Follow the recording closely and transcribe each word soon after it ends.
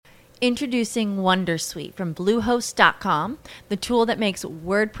Introducing Wondersuite from Bluehost.com, the tool that makes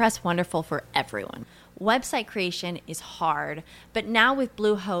WordPress wonderful for everyone. Website creation is hard, but now with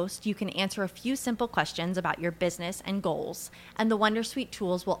Bluehost, you can answer a few simple questions about your business and goals, and the Wondersuite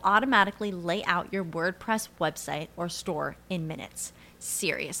tools will automatically lay out your WordPress website or store in minutes.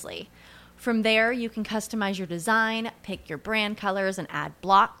 Seriously. From there, you can customize your design, pick your brand colors, and add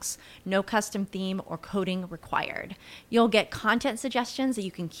blocks. No custom theme or coding required. You'll get content suggestions that you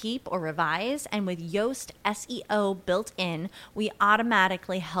can keep or revise, and with Yoast SEO built in, we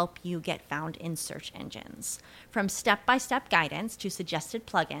automatically help you get found in search engines. From step-by-step guidance to suggested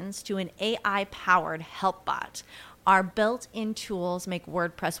plugins to an AI-powered help bot, our built-in tools make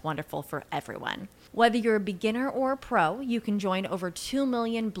WordPress wonderful for everyone. Whether you're a beginner or a pro, you can join over 2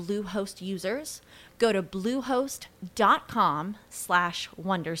 million Bluehost users. Go to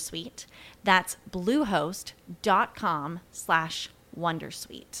bluehost.com/wondersuite. That's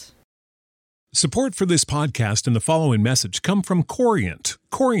bluehost.com/wondersuite. Support for this podcast and the following message come from Corient.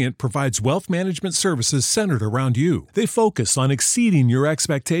 Corient provides wealth management services centered around you. They focus on exceeding your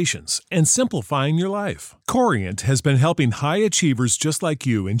expectations and simplifying your life. Corient has been helping high achievers just like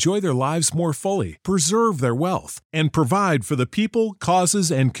you enjoy their lives more fully, preserve their wealth, and provide for the people, causes,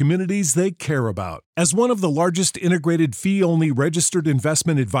 and communities they care about. As one of the largest integrated fee-only registered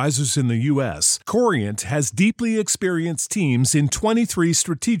investment advisors in the U.S., Corient has deeply experienced teams in 23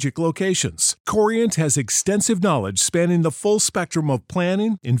 strategic locations. Corient has extensive knowledge spanning the full spectrum of planning,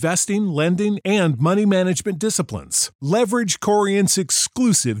 investing, lending, and money management disciplines. Leverage Corient's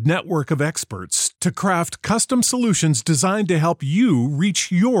exclusive network of experts to craft custom solutions designed to help you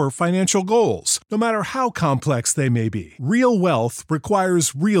reach your financial goals, no matter how complex they may be. Real wealth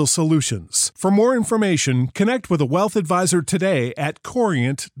requires real solutions. For more information, connect with a wealth advisor today at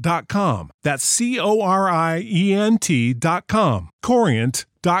Corient.com. That's Corient.com.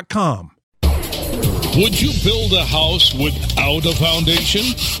 Corient.com. Would you build a house without a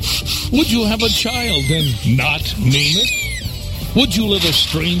foundation? Would you have a child and not name it? Would you let a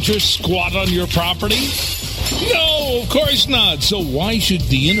stranger squat on your property? No, of course not. So why should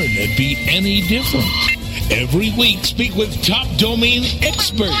the internet be any different? Every week, speak with top domain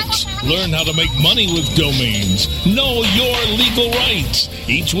experts. Learn how to make money with domains. Know your legal rights.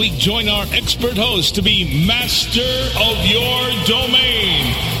 Each week, join our expert host to be master of your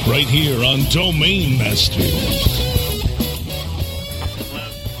domain. Right here on Domain Masters.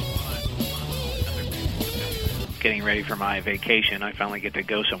 Getting ready for my vacation. I finally get to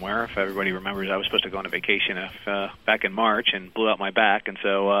go somewhere. If everybody remembers, I was supposed to go on a vacation back in March and blew out my back, and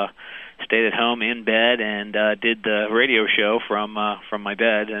so stayed at home in bed and did the radio show from my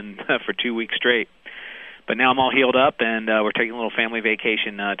bed and for 2 weeks straight. But now I'm all healed up, and we're taking a little family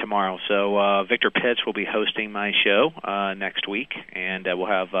vacation tomorrow. So Victor Pitts will be hosting my show next week, and we'll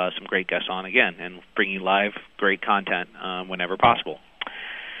have some great guests on again and bring you live great content whenever possible.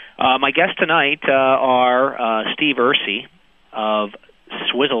 My guests tonight are Steve Ursey of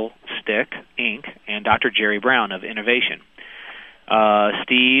Swizzle Stick, Inc., and Dr. Jerry Brown of Innovation.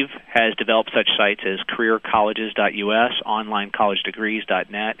 Steve has developed such sites as careercolleges.us,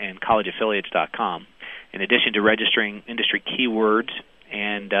 onlinecollegedegrees.net, and collegeaffiliates.com. In addition to registering industry keywords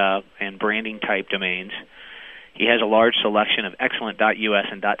and branding-type domains, he has a large selection of excellent .us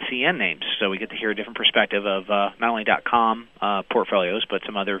and .cn names, so we get to hear a different perspective of not only .com portfolios, but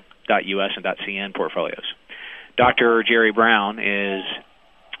some other .us and .cn portfolios. Dr. Jerry Brown is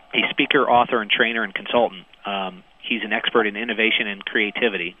a speaker, author, and trainer and consultant. He's an expert in innovation and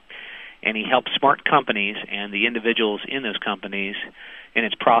creativity, and he helps smart companies and the individuals in those companies in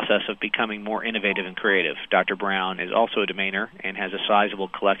its process of becoming more innovative and creative. Dr. Brown is also a domainer and has a sizable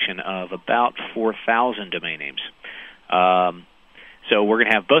collection of about 4,000 domain names. So we're going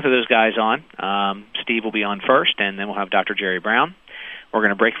to have both of those guys on. Steve will be on first, and then we'll have Dr. Jerry Brown. We're going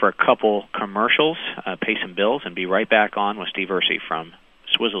to break for a couple commercials, pay some bills, and be right back on with Steve Ursey from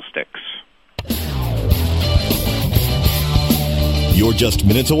Swizzle Sticks. You're just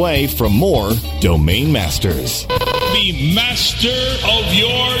minutes away from more Domain Masters. Be master of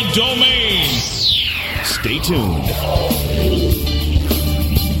your domain. Stay tuned.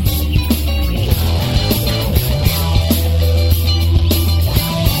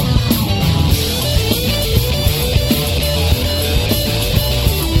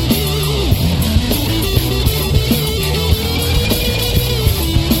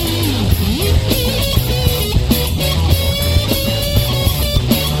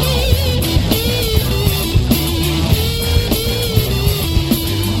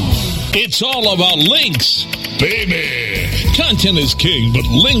 It's all about links, baby. Content is king, but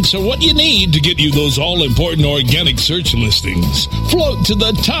links are what you need to get you those all-important organic search listings. Float to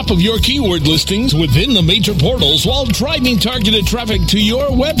the top of your keyword listings within the major portals while driving targeted traffic to your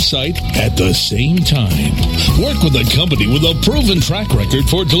website at the same time. Work with a company with a proven track record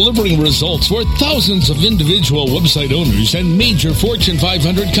for delivering results for thousands of individual website owners and major Fortune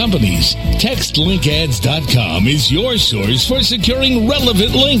 500 companies. TextLinkAds.com is your source for securing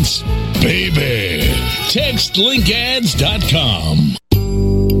relevant links. Baby, TextLinkAds.com.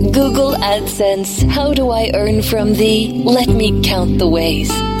 Google AdSense. How do I earn from thee? Let me count the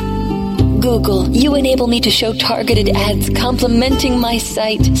ways. Google, you enable me to show targeted ads complementing my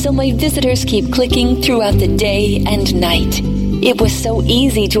site so my visitors keep clicking throughout the day and night. It was so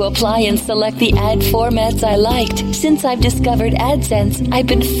easy to apply and select the ad formats I liked. Since I've discovered AdSense, I've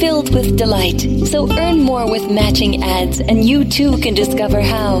been filled with delight. So earn more with matching ads, and you too can discover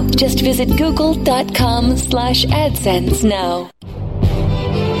how. Just visit google.com/AdSense now.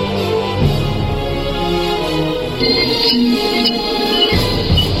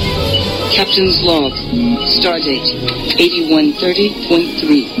 Captain's log. Stardate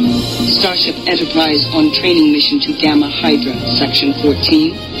 8130.3. Starship Enterprise on training mission to Gamma Hydra, Section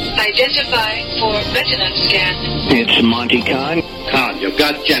 14. Identify for retina scan. It's Monty Khan. Khan, you've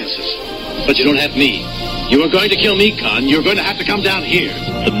got Genesis, but you don't have me. You are going to kill me, Khan. You're going to have to come down here.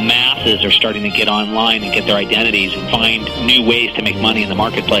 The masses are starting to get online and get their identities and find new ways to make money in the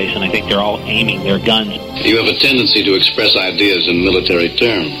marketplace, and I think they're all aiming their guns. You have a tendency to express ideas in military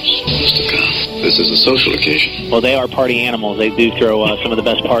terms, Mr. Khan. This is a social occasion. Well, they are party animals. They do throw some of the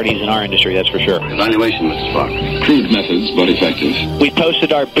best parties in our industry, that's for sure. Evaluation, Mr. Spock. Crude methods, but effective. We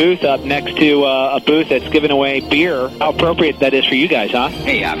posted our booth up next to a booth that's giving away beer. How appropriate that is for you guys, huh?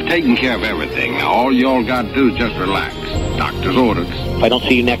 Hey, I've taken care of everything. Now, all you all got to do is just relax. Doctor's orders. If I don't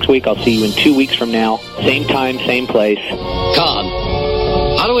see you next week, I'll see you in 2 weeks from now. Same time, same place. Khan,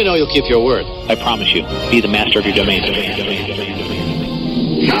 how do we know you'll keep your word? I promise you. Be the master of your domain.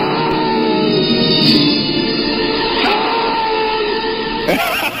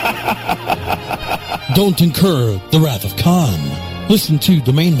 Don't incur the wrath of Khan. Listen to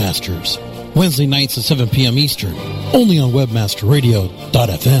Domain Masters, Wednesday nights at 7 p.m. Eastern, only on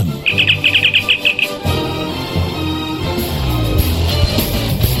webmasterradio.fm.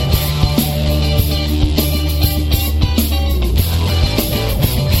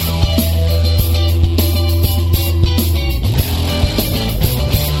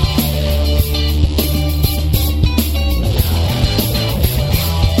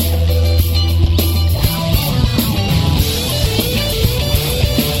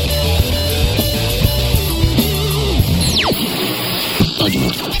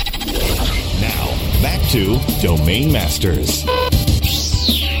 To Domain Masters.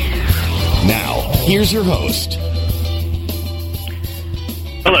 Now, here's your host.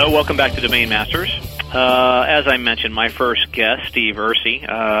 Hello, welcome back to Domain Masters. As I mentioned, my first guest, Steve Ursey,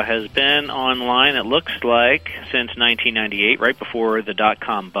 has been online, it looks like, since 1998, right before the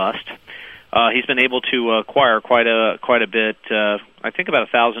 .com bust. He's been able to acquire quite a bit, I think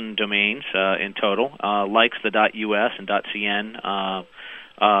about 1,000 domains in total, likes the .us and .cn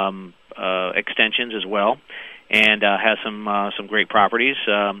extensions as well, and has some great properties.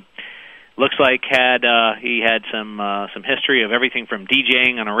 Looks like he had some history of everything from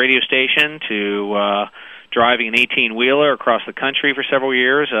DJing on a radio station to driving an 18-wheeler across the country for several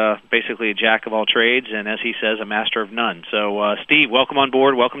years. Basically a jack of all trades, and as he says, a master of none. So, Steve, welcome on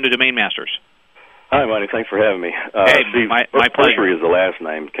board. Welcome to Domain Masters. Hi, Monty. Thanks for having me. Hey, Steve, my pleasure. Ursey is the last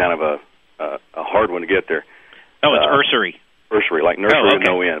name. Kind of a hard one to get there. Oh, it's Ursey. Ursey, like nursery with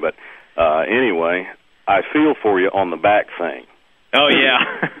no end, but. Anyway, I feel for you on the back thing. Oh, yeah.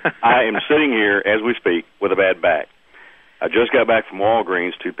 I am sitting here, as we speak, with a bad back. I just got back from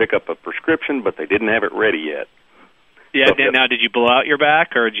Walgreens to pick up a prescription, but they didn't have it ready yet. Yeah, so, now did you blow out your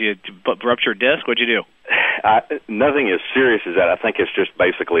back, or did you rupture a disc? What'd you do? Nothing as serious as that. I think it's just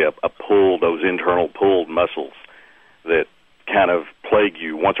basically a pull, those internal pulled muscles that kind of plague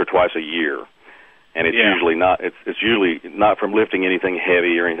you once or twice a year. And it's usually not. It's usually not from lifting anything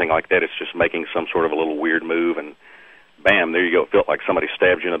heavy or anything like that. It's just making some sort of a little weird move, and bam, there you go. It felt like somebody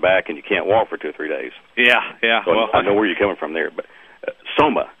stabbed you in the back, and you can't walk for 2 or 3 days. Yeah. So well, I know where you're coming from there, but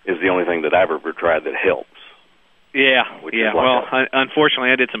Soma is the only thing that I've ever tried that helps. Yeah. Well,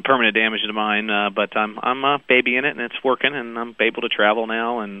 unfortunately, I did some permanent damage to mine, but I'm babying it, and it's working, and I'm able to travel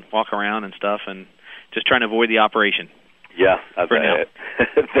now and walk around and stuff, and just trying to avoid the operation. Yeah, for now.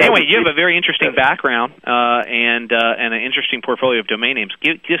 Anyway, you have a very interesting background and an interesting portfolio of domain names.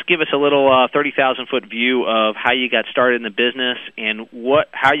 Just give us a little 30,000-foot view of how you got started in the business and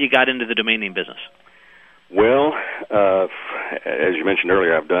how you got into the domain name business. Well, as you mentioned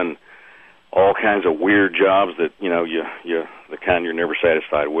earlier, I've done all kinds of weird jobs that, you know, the kind you're never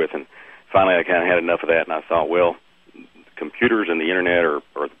satisfied with. And finally I kind of had enough of that, and I thought, well, computers and the Internet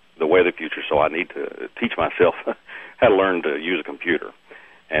are the way of the future, so I need to teach myself how to learn to use a computer.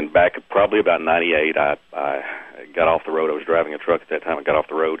 And back probably about 98, I got off the road. I was driving a truck at that time. I got off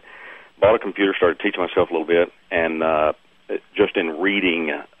the road, bought a computer, started teaching myself a little bit, and just in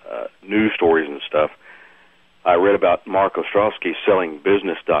reading news stories and stuff, I read about Mark Ostrowski selling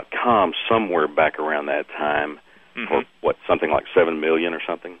Business.com somewhere back around that time for, something like $7 million or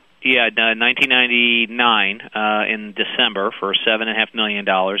something? Yeah, 1999 in December for $7.5 million,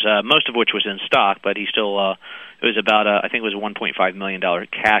 most of which was in stock, but he still, it was about, I think it was a $1.5 million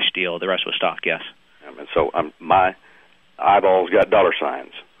cash deal. The rest was stock, yes. And so my eyeballs got dollar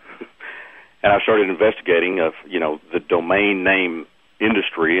signs. And I started investigating of, you know, the domain name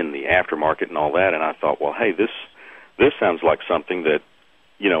industry and the aftermarket and all that, and I thought, well, hey, this sounds like something that,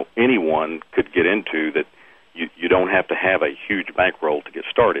 you know, anyone could get into, that you don't have to have a huge bankroll to get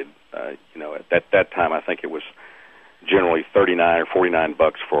started. You know, at that time, I think it was generally $39 or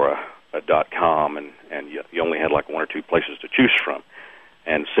 $49 for a .com, and you only had like one or two places to choose from.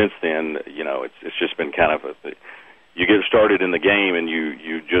 And since then, you know, it's just been kind of you get started in the game, and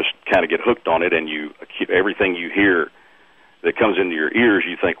you just kind of get hooked on it, and you keep everything you hear that comes into your ears,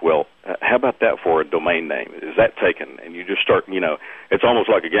 you think, well, how about that for a domain name? Is that taken? And you just start, you know, it's almost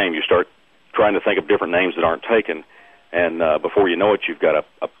like a game. You start trying to think of different names that aren't taken, and before you know it, you've got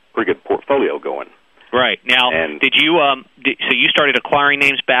a pretty good portfolio going. Right. Now, did you so you started acquiring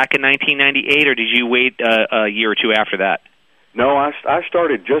names back in 1998, or did you wait a year or two after that? No, I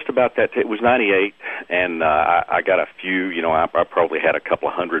started just about that. It was 98, and I got a few. You know, I probably had a couple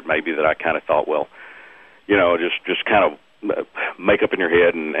of hundred maybe that I kind of thought, well, you know, just kind of make up in your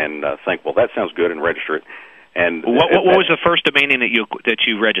head and think, well, that sounds good, and register it. And what was the first domain name that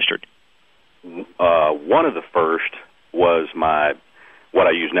you registered? One of the first was what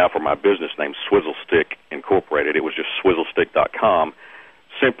I use now for my business name, Swizzlestick Incorporated. It was just swizzlestick.com,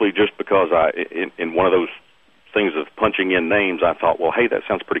 simply just because in one of those things of punching in names, I thought, well, hey, that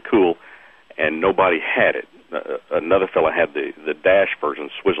sounds pretty cool, and nobody had it. Another fellow had the Dash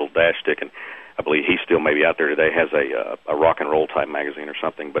version, Swizzle Dash Stick, and I believe he's still maybe out there today, has a rock and roll type magazine or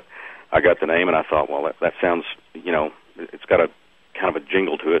something. But I got the name, and I thought, well, that sounds, you know, it's got a kind of a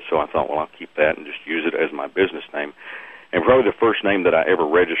jingle to it, so I thought, well, I'll keep that and just use it as my business name. And probably the first name that I ever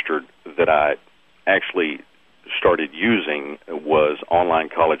registered that I actually started using was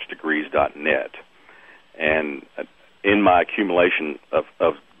onlinecollegedegrees.net. And in my accumulation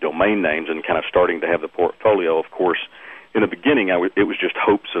of domain names and kind of starting to have the portfolio, of course, in the beginning, it was just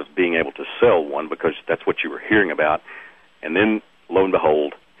hopes of being able to sell one because that's what you were hearing about. And then, lo and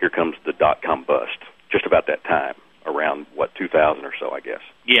behold, here comes the .com bust, just about that time, around, 2000 or so, I guess.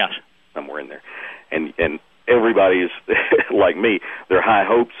 Yes. Somewhere in there. And everybody is, like me, their high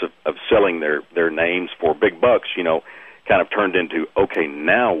hopes of selling their names for big bucks, you know, kind of turned into, okay,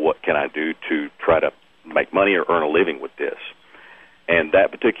 now what can I do to try to make money or earn a living with this? And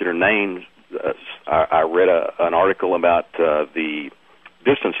that particular name, I read an article about the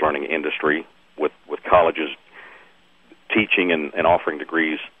distance learning industry with colleges teaching and offering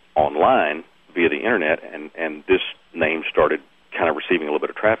degrees online via the Internet, and this name started kind of receiving a little bit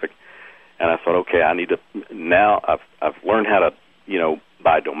of traffic. And I thought, okay, I need to, now I've learned how to, you know,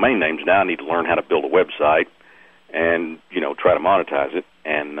 buy domain names. Now I need to learn how to build a website and, you know, try to monetize it,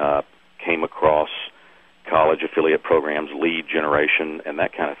 and came across college affiliate programs, lead generation, and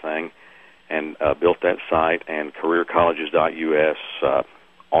that kind of thing, and built that site, and careercolleges.us,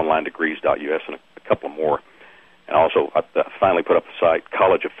 onlinedegrees.us, and a couple more. And also, I finally put up the site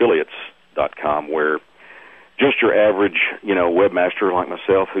collegeaffiliates.com, where just your average, you know, webmaster like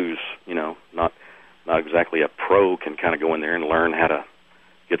myself, who's, you know, not exactly a pro, can kind of go in there and learn how to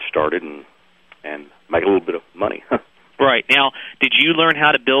get started and make a little bit of money. Right. Now, did you learn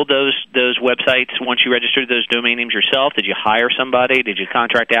how to build those websites once you registered those domain names yourself? Did you hire somebody? Did you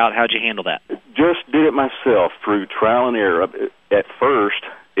contract out? How'd you handle that? Just did it myself through trial and error. At first,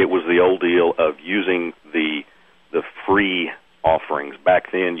 it was the old deal of using the free offerings.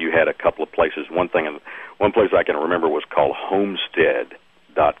 Back then, you had a couple of places. One place I can remember was called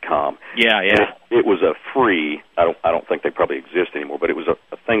Homestead.com. Yeah. It was a free. I don't think they probably exist anymore, but it was a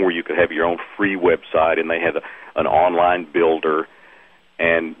thing where you could have your own free website, and they had an online builder,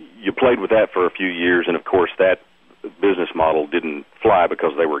 and you played with that for a few years. And of course, that business model didn't fly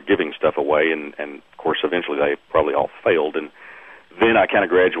because they were giving stuff away, and of course, eventually they probably all failed. And then I kind of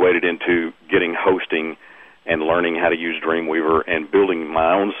graduated into getting hosting and learning how to use Dreamweaver and building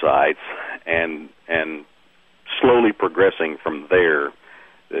my own sites, and slowly progressing from there.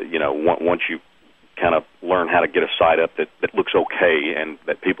 Once you kind of learn how to get a site up that looks okay and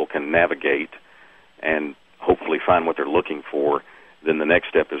that people can navigate and hopefully find what they're looking for, then the next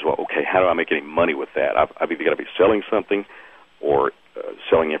step is, well, okay, how do I make any money with that? I've either got to be selling something or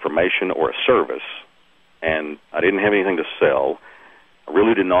selling information or a service, and I didn't have anything to sell. I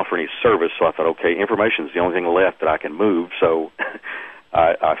really didn't offer any service, so I thought, okay, information is the only thing left that I can move, so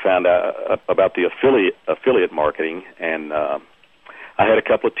I found out about the affiliate marketing, and I had a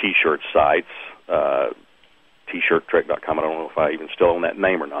couple of T-shirt sites, tshirttrek.com. I don't know if I even still own that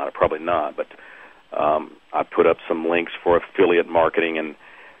name or not. Probably not, but I put up some links for affiliate marketing, and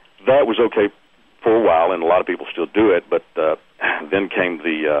that was okay for a while, and a lot of people still do it, but then came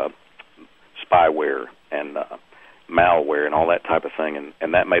the spyware and malware and all that type of thing,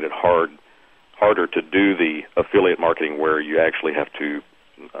 and that made it harder to do the affiliate marketing where you actually have to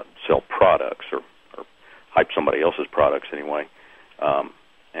sell products or hype somebody else's products anyway.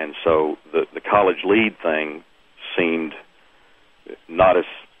 And so the college lead thing seemed not as,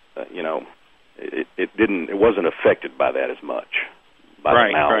 it wasn't affected by that as much, by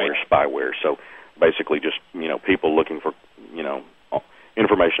the malware, spyware. So basically just, people looking for,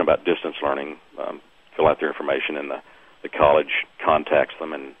 information about distance learning, fill out their information, and the college contacts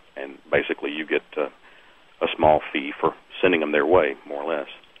them, and basically you get a small fee for sending them their way, more or less.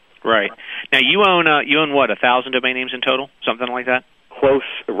 Right. Now you own what, 1,000 domain names in total, something like that? Close.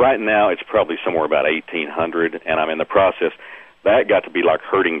 Right now it's probably somewhere about 1,800, and I'm in the process. That got to be like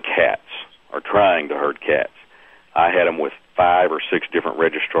herding cats, or trying to herd cats. I had them with 5 or 6 different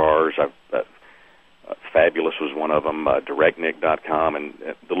registrars. Fabulous was one of them, directnick.com, and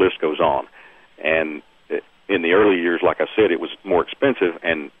the list goes on. And in the early years, like I said, it was more expensive,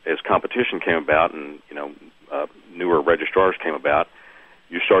 and as competition came about and, newer registrars came about,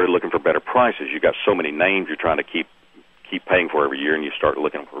 you started looking for better prices. You got so many names you're trying to keep paying for every year, and you start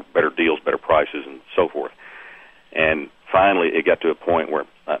looking for better deals, better prices, and so forth. And finally, it got to a point where,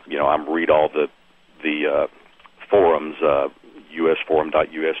 I'm read all the forums,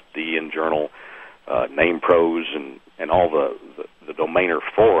 usforum.usd and Journal, NamePros, and all the domainer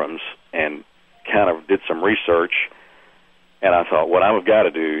forums, and kind of did some research. And I thought, what I've got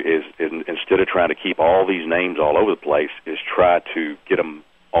to do is instead of trying to keep all these names all over the place, is try to get them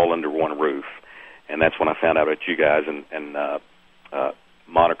all under one roof. And that's when I found out about you guys, and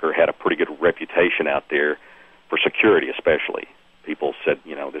Moniker had a pretty good reputation out there for security, especially. People said,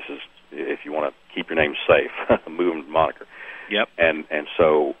 this is, if you want to keep your name safe, move them to Moniker. Yep. And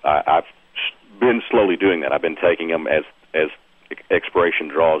so I've been slowly doing that. I've been taking them as expiration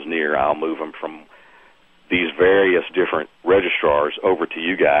draws near. I'll move them from these various different registrars over to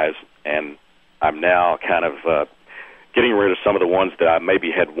you guys, and I'm now kind of getting rid of some of the ones that I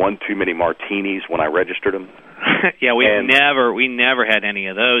maybe had one too many martinis when I registered them. Yeah, we never had any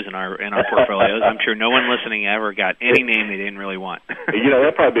of those in our portfolios. I'm sure no one listening ever got any name they didn't really want.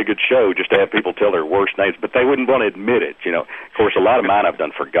 That'd probably be a good show just to have people tell their worst names, but they wouldn't want to admit it. Of course, a lot of mine I've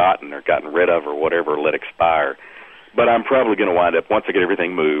done forgotten or gotten rid of or whatever, let expire. But I'm probably going to wind up, once I get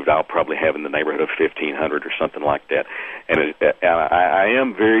everything moved, I'll probably have in the neighborhood of 1,500 or something like that. And I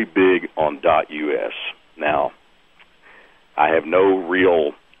am very big on .us. Now, I have no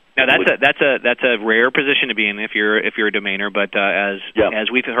real. Now that's a rare position to be in if you're a domainer. But as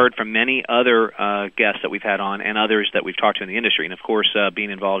we've heard from many other guests that we've had on and others that we've talked to in the industry, and of course being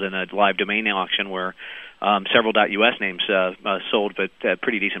involved in a live domain auction where several .us names sold, but at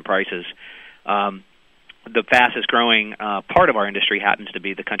pretty decent prices. The fastest growing part of our industry happens to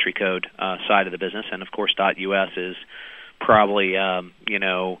be the country code side of the business, and of course .us is probably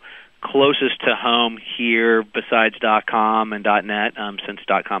closest to home here besides .com and .net, since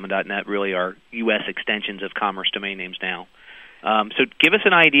 .com and .net really are U.S. extensions of commerce domain names now. So give us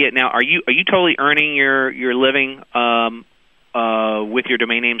an idea now. Are you totally earning your living with your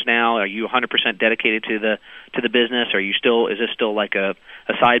domain names now? Are you 100% dedicated to the business? Is this still like a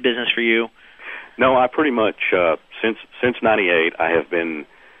side business for you? No, I pretty much since '98 I have been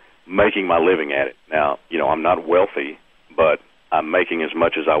making my living at it. Now, I'm not wealthy, but I'm making as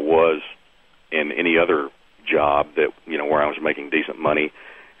much as I was in any other job that where I was making decent money,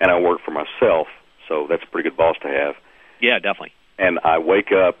 and I work for myself, so that's a pretty good boss to have. Yeah, definitely. And I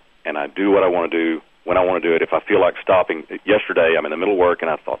wake up and I do what I want to do when I want to do it. If I feel like stopping, yesterday I'm in the middle of work and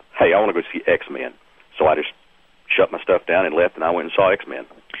I thought, hey, I want to go see X-Men, so I just shut my stuff down and left, and I went and saw X-Men.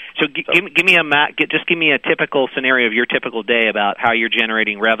 So give me a typical scenario of your typical day about how you're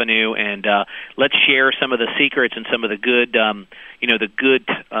generating revenue, and let's share some of the secrets and some of the good,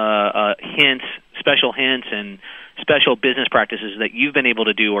 hints, special hints, and special business practices that you've been able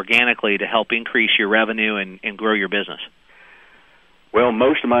to do organically to help increase your revenue and grow your business? Well,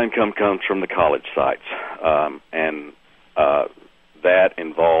 most of my income comes from the college sites, and that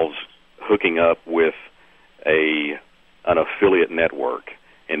involves hooking up with an affiliate network,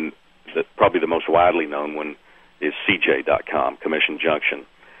 and probably the most widely known one is CJ.com, Commission Junction.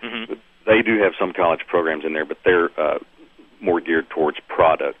 Mm-hmm. They do have some college programs in there, but they're more geared towards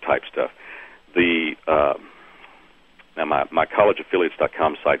product-type stuff. Now my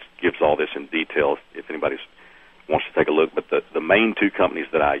collegeaffiliates.com site gives all this in detail if anybody wants to take a look, but the main two companies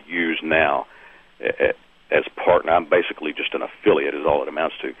that I use now as partner, I'm basically just an affiliate is all it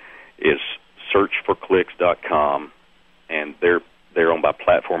amounts to, is searchforclicks.com, and they're owned by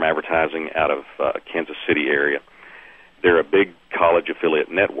Platform Advertising out of Kansas City area. They're a big college affiliate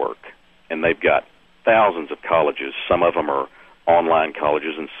network, and they've got thousands of colleges. Some of them are online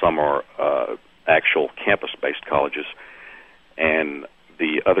colleges, and some are actual campus-based colleges. And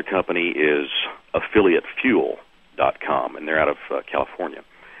the other company is affiliatefuel.com, and they're out of California.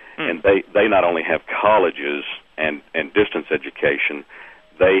 And they not only have colleges and distance education,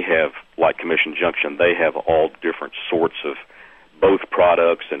 they have, like Commission Junction, they have all different sorts of both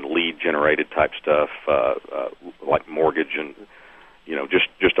products and lead-generated type stuff, like mortgage and,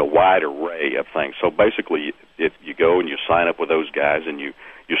 just a wide array of things. So basically, if you go and you sign up with those guys and you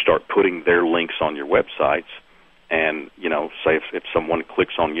start putting their links on your websites, and, say if someone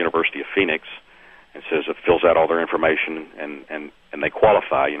clicks on University of Phoenix and says it fills out all their information and they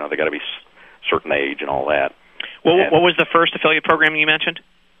qualify, they got to be certain age and all that. Well, what was the first affiliate program you mentioned?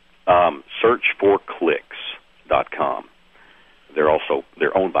 Searchforclicks.com.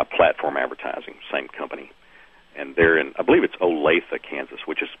 They're owned by Platform Advertising, same company, and they're in, I believe it's Olathe, Kansas,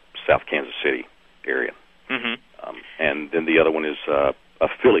 which is South Kansas City area. Mm-hmm. And then the other one is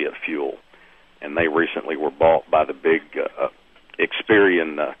Affiliate Fuel, and they recently were bought by the big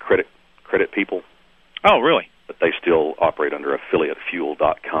Experian credit people. Oh, really? But they still operate under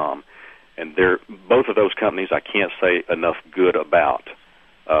affiliatefuel.com, and both of those companies I can't say enough good about.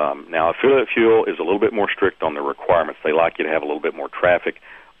 Now, Affiliate Fuel is a little bit more strict on the requirements. They like you to have a little bit more traffic,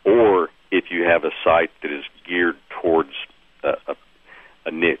 or if you have a site that is geared towards a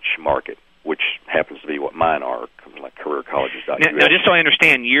niche market, which happens to be what mine are, like careercolleges.us. Now, just so I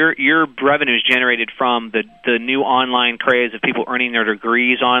understand, your revenue is generated from the new online craze of people earning their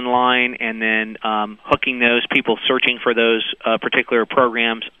degrees online and then hooking those people searching for those particular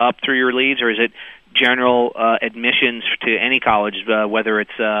programs up through your leads, or is it general admissions to any college, whether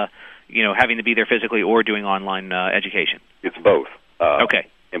it's having to be there physically or doing online education? It's both. Okay.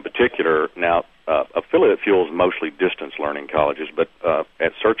 In particular, now Affiliate Fuel is mostly distance learning colleges, but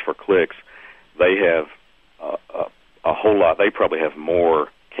at Search for Clicks, they have a whole lot. They probably have more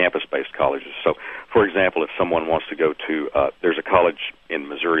campus-based colleges. So, for example, if someone wants to go to, there's a college in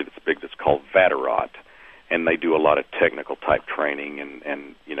Missouri that's big that's called Vatterott, and they do a lot of technical type training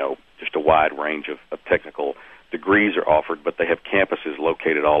and just a wide range of technical degrees are offered, but they have campuses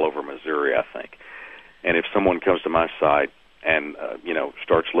located all over Missouri, I think. And if someone comes to my site and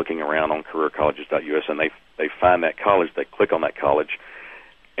starts looking around on careercolleges.us and they find that college, they click on that college,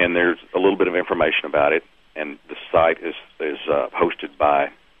 and there's a little bit of information about it, and the site is hosted by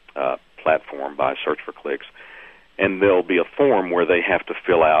Platform, by Search for Clicks, and there'll be a form where they have to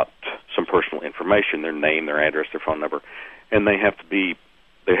fill out some personal information, their name, their address, their phone number, and they have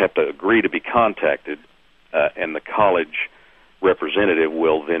to agree to be contacted, and the college representative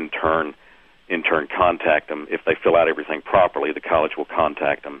will then in turn contact them. If they fill out everything properly, the college will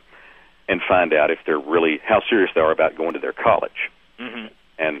contact them and find out if they're really, how serious they are about going to their college. Mm-hmm.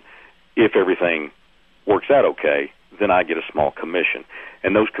 And if everything works out okay, then I get a small commission.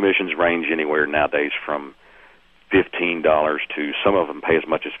 And those commissions range anywhere nowadays from $15 to, some of them pay as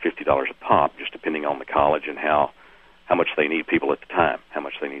much as $50 a pop, just depending on the college and how much they need people at the time, how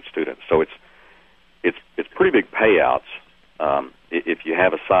much they need students. So it's pretty big payouts. If you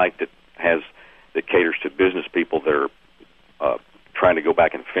have a site that caters to business people that are trying to go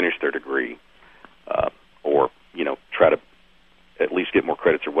back and finish their degree, or try to at least get more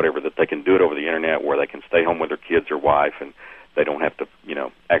credits or whatever, that they can do it over the internet where they can stay home with their kids or wife and they don't have to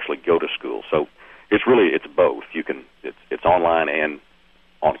actually go to school. So it's both. It's online and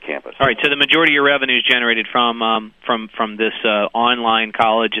on campus. All right. So the majority of your revenue is generated from this online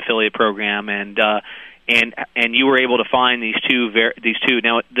college affiliate program, and you were able to find these two.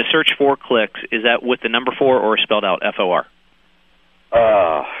 Now, the Search for Clicks, is that with the number 4 or spelled out FOR?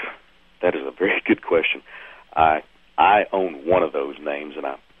 That is a very good question. I own one of those names, and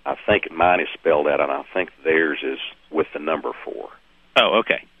I think mine is spelled out, and I think theirs is with the number 4. Oh,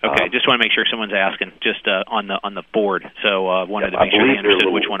 okay. Just want to make sure someone's asking just on the board. So wanted to make sure they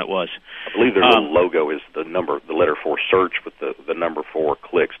understood which one it was. I believe their little logo is the letter 4 search with the number 4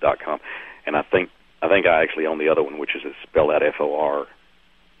 clicks.com, and I think I actually own the other one, which is spelled out FOR.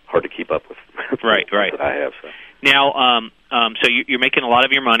 Hard to keep up with. Right. That I have. So. Now, so you're making a lot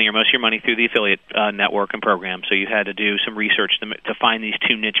of your money, or most of your money, through the affiliate network and program. So you had to do some research to find these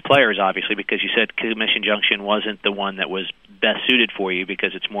two niche players, obviously, because you said Commission Junction wasn't the one that was best suited for you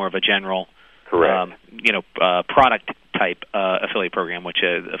because it's more of a general, correct, product type affiliate program, which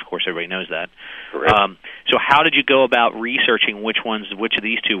of course everybody knows that. Correct. So how did you go about researching which of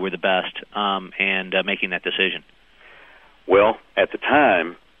these two were the best, and making that decision? Well, at the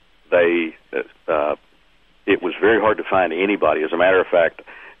time, it was very hard to find anybody. As a matter of fact,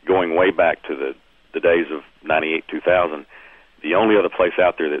 going way back to the days of 98, 2000, the only other place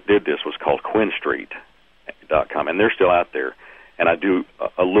out there that did this was called QuinStreet.com, and they're still out there, and I do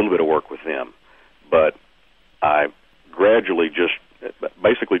a little bit of work with them. But I gradually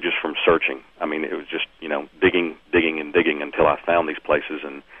basically just from searching. I mean, it was just, digging until I found these places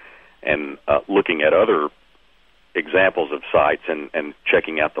and looking at other examples of sites and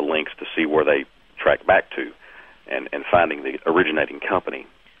checking out the links to see where they track back to and finding the originating company.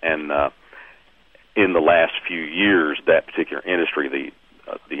 And in the last few years, that particular industry,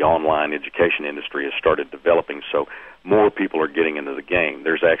 the online education industry, has started developing, so more people are getting into the game.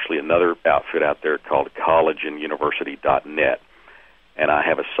 There's actually another outfit out there called collegeanduniversity.net, and I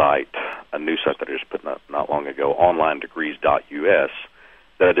have a new site that I just put up not long ago, onlinedegrees.us,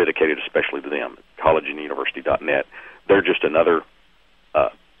 that I dedicated especially to them, collegeanduniversity.net. They're just another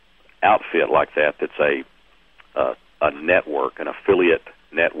outfit like that's a network, an affiliate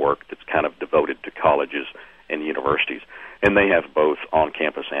network that's kind of devoted to colleges and universities, and they have both on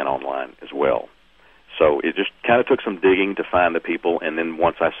campus and online as well. So it just kind of took some digging to find the people, and then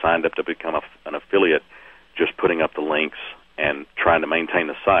once I signed up to become an affiliate, just putting up the links and trying to maintain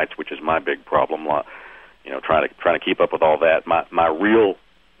the sites, which is my big problem. Trying to keep up with all that. My real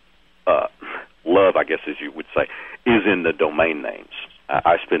love, I guess, as you would say, is in the domain names.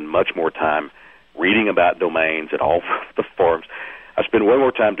 I spend much more time reading about domains at all the forums. I spend way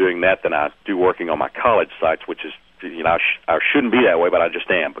more time doing that than I do working on my college sites, which is, I shouldn't be that way, but I just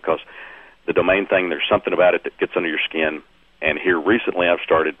am, because the domain thing, there's something about it that gets under your skin. And here recently I've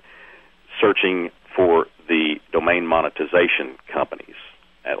started searching for the domain monetization companies.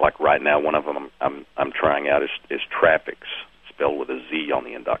 Like right now, one of them I'm trying out is Traffics, spelled with a Z on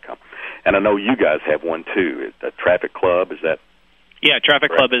the end.com. And I know you guys have one too. The Traffic Club, is that? Yeah,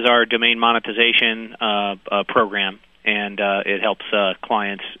 Traffic Club is our domain monetization program, and it helps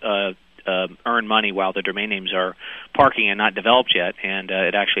clients earn money while their domain names are parking and not developed yet. And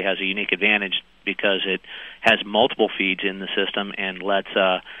it actually has a unique advantage because it has multiple feeds in the system and lets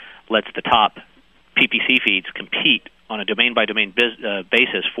the top PPC feeds compete on a domain-by-domain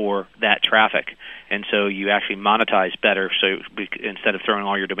basis for that traffic. And so you actually monetize better. So instead of throwing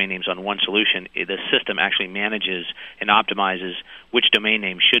all your domain names on one solution, the system actually manages and optimizes which domain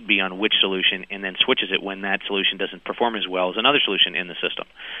name should be on which solution, and then switches it when that solution doesn't perform as well as another solution in the system.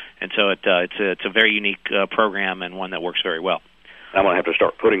 And so it's a very unique program, and one that works very well. I'm going to have to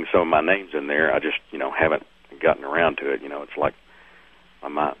start putting some of my names in there. I just haven't gotten around to it. It's like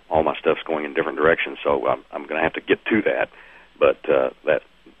all my stuff's going in different directions, so I'm going to have to get to that. But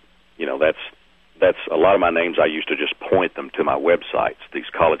that's a lot of my names. I used to just point them to my websites, these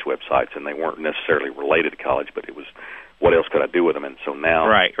college websites, and they weren't necessarily related to college, but it was, what else could I do with them? And so now,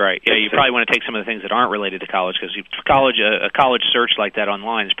 right, yeah, you probably want to take some of the things that aren't related to college, because a college search like that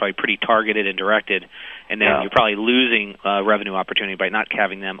online is probably pretty targeted and directed, and then you're probably losing revenue opportunity by not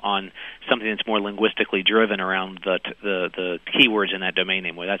having them on something that's more linguistically driven around the keywords in that domain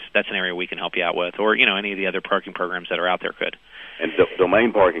name. Well, that's an area we can help you out with, or any of the other parking programs that are out there could. And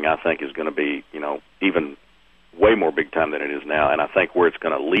domain parking, I think, is going to be even way more big time than it is now, and I think where it's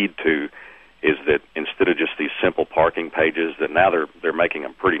going to lead to is that instead of just these simple parking pages, that now they're making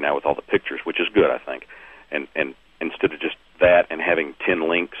them pretty now with all the pictures, which is good, I think. And instead of just that and having 10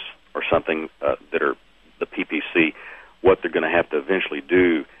 links or something that are the PPC, what they're going to have to eventually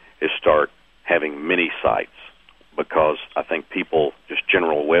do is start having mini sites, because I think people, just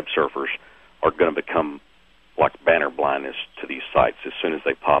general web surfers, are going to become like banner blindness to these sites. As soon as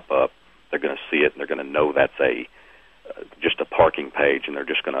they pop up, they're going to see it, and they're going to know that's just a parking page, and they're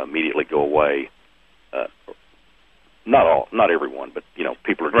just going to immediately go away. Not everyone, but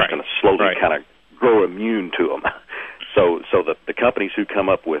people are just going to slowly kind of grow immune to them. So the companies who come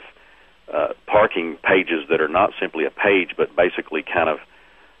up with parking pages that are not simply a page, but basically kind of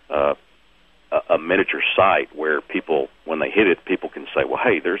a miniature site where people when they hit it, people can say, well,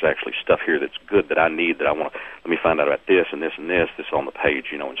 hey, there's actually stuff here that's good that I need, that I want to, let me find out about this and this and this on the page,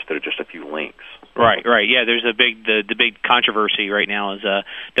 instead of just a few links. Right. Yeah, there's the big controversy right now is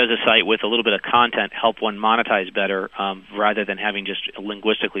does a site with a little bit of content help one monetize better rather than having just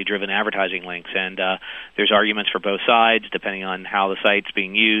linguistically driven advertising links? And there's arguments for both sides depending on how the site's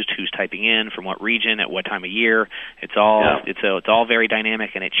being used, who's typing in, from what region, at what time of year. It's all very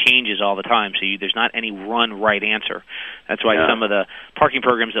dynamic, and it changes all the time. So there's not any one right answer. That's why some of the parking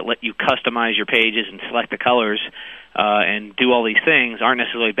programs that let you customize your pages and select the colors and do all these things aren't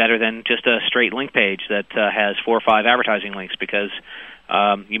necessarily better than just a straight link page that has 4 or 5 advertising links, because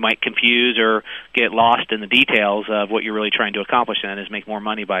you might confuse or get lost in the details of what you're really trying to accomplish, and that is make more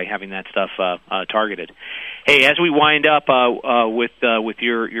money by having that stuff targeted. Hey, as we wind up with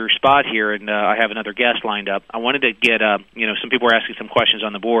your spot here, and I have another guest lined up, I wanted to get some people were asking some questions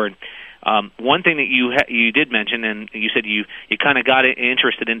on the board. One thing that you did mention, and you said you kind of got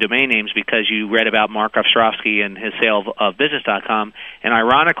interested in domain names because you read about Mark Ostrovsky and his sale of Business.com, and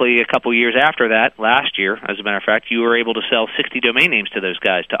ironically, a couple years after that, last year, as a matter of fact, you were able to sell 60 domain names to those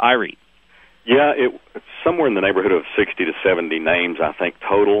guys, to iRead. Yeah, it's somewhere in the neighborhood of 60 to 70 names, I think,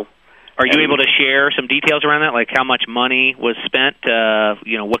 total. Are you able to share some details around that, like how much money was spent,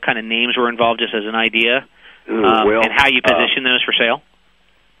 what kind of names were involved, just as an idea, and how you position those for sale?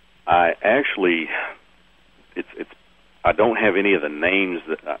 I actually, I don't have any of the names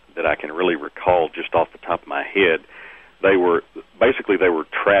that I can really recall just off the top of my head. They were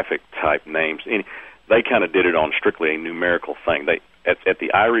traffic type names. And they kind of did it on strictly a numerical thing. They at the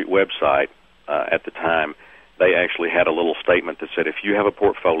iRead website at the time, they actually had a little statement that said, if you have a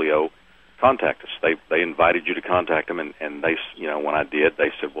portfolio, contact us. They invited you to contact them, and they, when I did,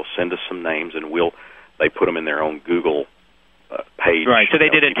 they said, well, send us some names, and they put them in their own Google page. Right, so they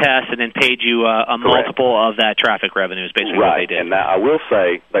did a test and then paid you a multiple of that traffic revenue is basically what they did. And now I will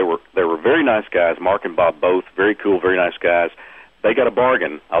say they were very nice guys, Mark and Bob both, very cool, very nice guys. They got a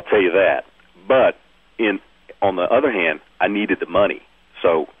bargain, I'll tell you that. But on the other hand, I needed the money.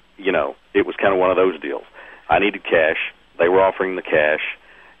 So, it was kind of one of those deals. I needed cash. They were offering the cash.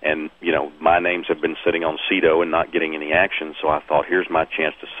 And, my names have been sitting on Cedo and not getting any action, so I thought, here's my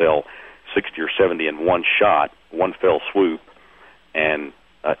chance to sell 60 or 70 in one shot, one fell swoop, and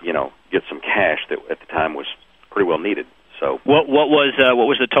get some cash that at the time was pretty well needed. So what was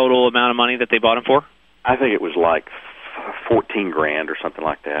the total amount of money that they bought them for? I think it was like $14,000 or something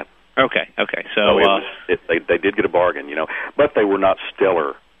like that. Okay. So they did get a bargain, but they were not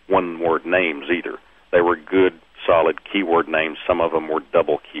stellar one-word names either. They were good, solid keyword names. Some of them were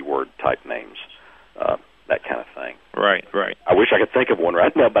double keyword type names, that kind of thing. Right. I wish I could think of one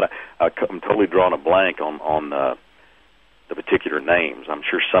right now, but I'm totally drawing a blank on the particular names. I'm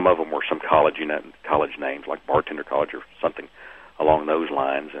sure some of them were some college names, like Bartender College or something along those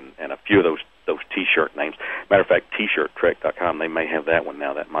lines, and a few of those T-shirt names. Matter of fact, TshirtTrek.com, they may have that one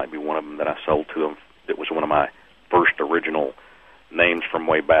now. That might be one of them that I sold to them. That was one of my first original names from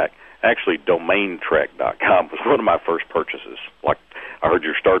way back. Actually, DomainTrek.com was one of my first purchases. Like, I heard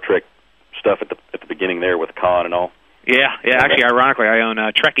your Star Trek stuff at the beginning there with Khan and all. Yeah. Actually, ironically, I own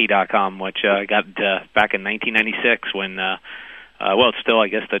Trekkie.com, which I got back in 1996 when, it's still, I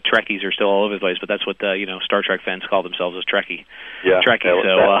guess the Trekkies are still all over the place, but that's what Star Trek fans call themselves, as Trekkie. Yeah. Trekkie.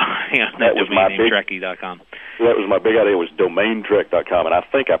 That was my name, Trekkie.com. That was my big idea, was DomainTrek.com, and I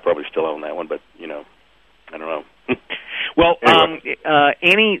think I probably still own that one, but I don't know. Well, anyway.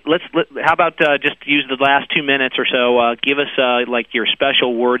 Annie, how about just use the last 2 minutes or so? Give us your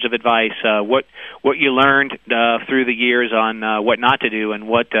special words of advice. What you learned through the years on what not to do, and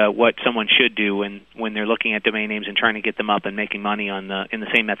what someone should do when they're looking at domain names and trying to get them up and making money in the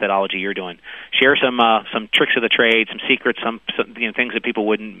same methodology you're doing. Share some tricks of the trade, some secrets, some things that people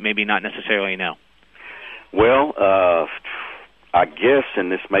wouldn't maybe not necessarily know. Well, I guess,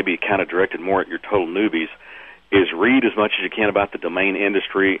 and this may be kind of directed more at your total newbies, is read as much as you can about the domain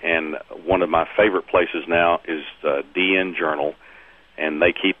industry, and one of my favorite places now is DN Journal, and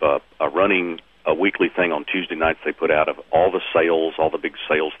they keep a weekly thing on Tuesday nights they put out of all the big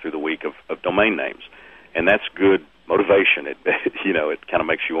sales through the week of domain names, and that's good motivation. It kind of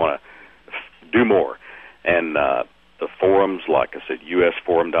makes you want to do more. And the forums, like I said,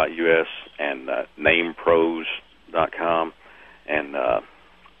 usforum.us and namepros.com, and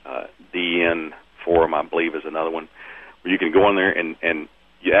DN Forum, I believe, is another one, where you can go on there and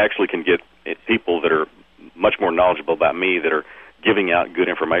you actually can get people that are much more knowledgeable about me, that are giving out good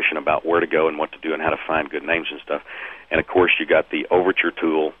information about where to go and what to do and how to find good names and stuff. And, of course, you got the Overture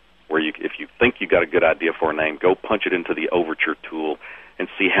tool, where if you think you got a good idea for a name, go punch it into the Overture tool and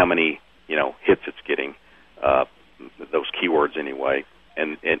see how many hits it's getting. those keywords anyway,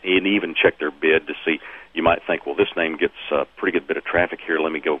 and even check their bid to see. You might think, well, this name gets a pretty good bit of traffic here.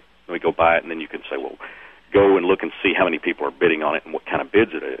 Let me go buy it, and then you can say, well, go and look and see how many people are bidding on it and what kind of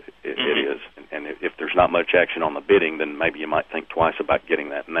bids it is. And if there's not much action on the bidding, then maybe you might think twice about getting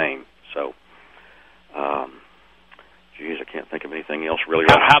that name. So, geez, I can't think of anything else really.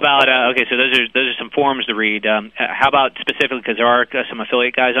 How about okay? So those are some forms to read. How about specifically, because there are some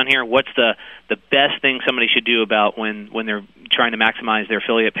affiliate guys on here? What's the best thing somebody should do about when they're trying to maximize their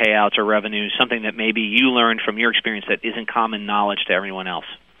affiliate payouts or revenues? Something that maybe you learned from your experience that isn't common knowledge to everyone else.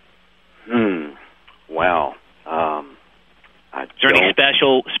 Wow. Is there any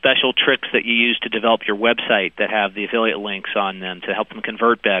special tricks that you use to develop your website that have the affiliate links on them to help them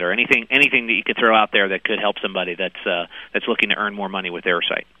convert better? Anything that you could throw out there that could help somebody that's looking to earn more money with their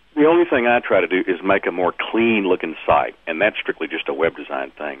site? The only thing I try to do is make a more clean-looking site, and that's strictly just a web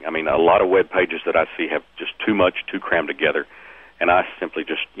design thing. I mean, a lot of web pages that I see have just too crammed together, and I simply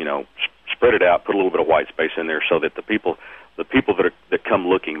just, spread it out, put a little bit of white space in there so that the people that come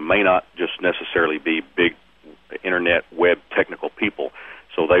looking may not just necessarily be big internet web technical people,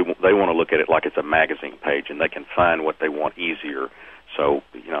 so they want to look at it like it's a magazine page, and they can find what they want easier. So,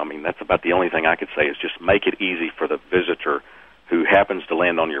 that's about the only thing I could say is just make it easy for the visitor who happens to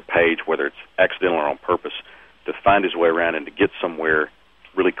land on your page, whether it's accidental or on purpose, to find his way around and to get somewhere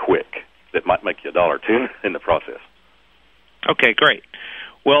really quick that might make you $1 or $2 in the process. Okay, great.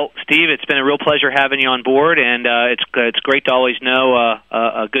 Well, Steve, it's been a real pleasure having you on board, and it's great to always know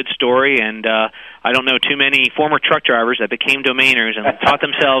a good story. And I don't know too many former truck drivers that became domainers and taught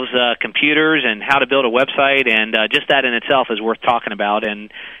themselves computers and how to build a website, and just that in itself is worth talking about.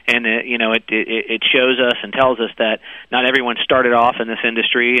 And it shows us and tells us that not everyone started off in this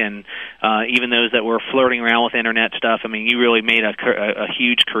industry, and even those that were flirting around with internet stuff. I mean, you really made a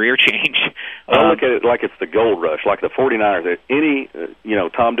huge career change. I look at it like it's the gold rush, like the 49ers. Any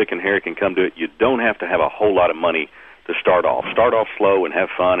Tom, Dick, and Harry can come to it. You don't have to have a whole lot of money to start off. Start off slow and have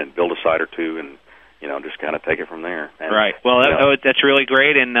fun and build a site or two, and just kind of take it from there. And, right. Well, that's really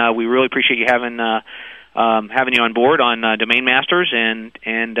great, and we really appreciate you having you on board on Domain Masters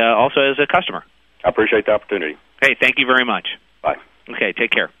and also as a customer. I appreciate the opportunity. Hey, thank you very much. Bye. Okay,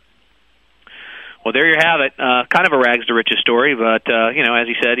 take care. Well, there you have it. Kind of a rags to riches story, but as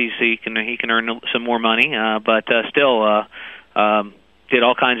he said, he can earn some more money, but still. Did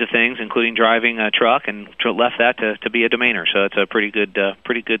all kinds of things, including driving a truck, and left that to be a domainer. So it's a pretty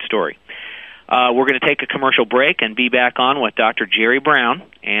good story. We're going to take a commercial break and be back on with Dr. Jerry Brown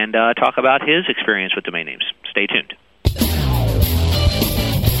and talk about his experience with domain names. Stay tuned.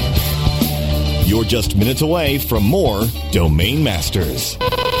 You're just minutes away from more Domain Masters.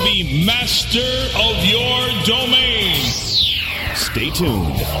 Be master of your domain. Stay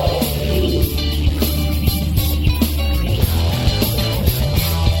tuned.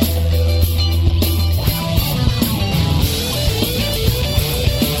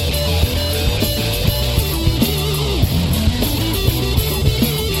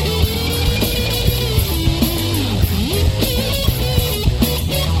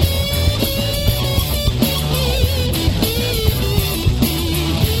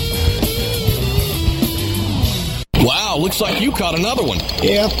 Wow, looks like you caught another one.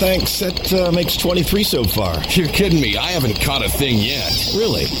 Yeah, thanks. That makes 23 so far. You're kidding me. I haven't caught a thing yet.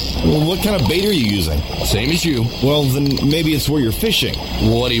 Really? Well, what kind of bait are you using? Same as you. Well, then maybe it's where you're fishing.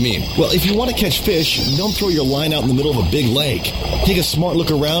 What do you mean? Well, if you want to catch fish, don't throw your line out in the middle of a big lake. Take a smart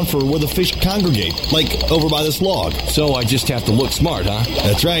look around for where the fish congregate, like over by this log. So I just have to look smart, huh?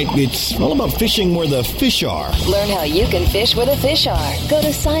 That's right. It's all about fishing where the fish are. Learn how you can fish where the fish are. Go to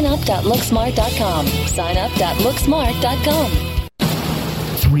signup.looksmart.com. Signup.looksmart.com.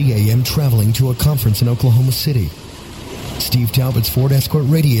 3 a.m. traveling to a conference in Oklahoma City. Steve Talbot's Ford Escort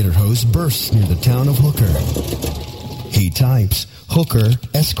radiator hose bursts near the town of Hooker. He types Hooker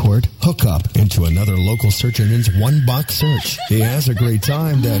Escort Hookup into another local search engine's one-box search. He has a great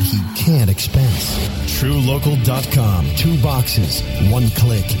time that he can't expense. TrueLocal.com. 2 boxes, 1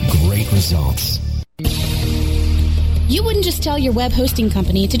 click, great results. You wouldn't just tell your web hosting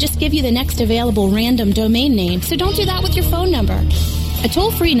company to just give you the next available random domain name, so don't do that with your phone number. A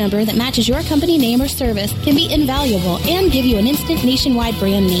toll-free number that matches your company name or service can be invaluable and give you an instant nationwide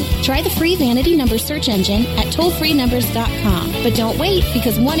brand name. Try the free vanity number search engine at tollfreenumbers.com. But don't wait,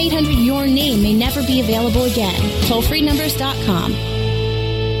 because 1-800-YOUR-NAME may never be available again. Tollfreenumbers.com.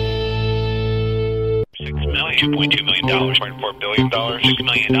 6 million. $2.2 million, $2.4 billion, $6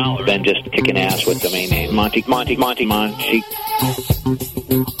 million. Then just kicking ass with domain name. Monty.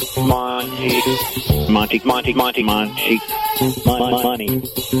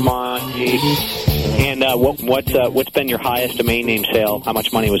 And what's been your highest domain name sale? How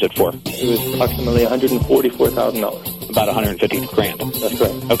much money was it for? It was approximately $144,000. About $150,000. That's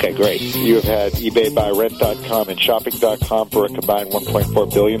right. Okay, great. You have had eBayBuyRent.com and Shopping.com for a combined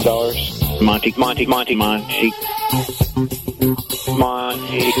 $1.4 billion. Monty.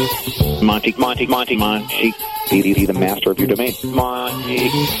 Be the master of your domain. Monty.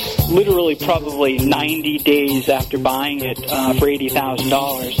 Literally, probably 90 days after buying it for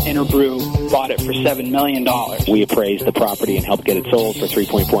 $80,000, Interbrew bought it for $7 million. We appraised the property and helped get it sold for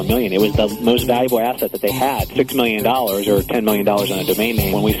 $3.4 million. It was the most valuable asset that they had. $6 million or $10 million on a domain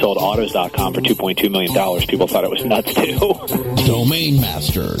name. When we sold Autos.com for $2.2 million, people thought it was nuts too. Domain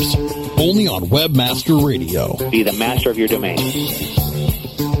Masters, only on Webmaster Radio. Be the master of your domain.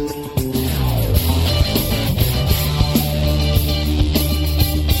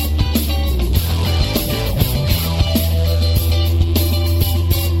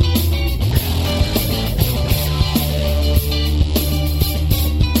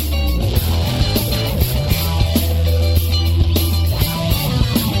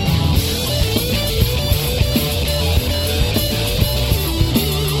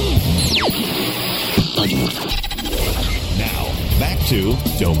 To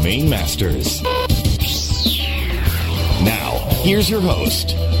Domain Masters. Now, here's your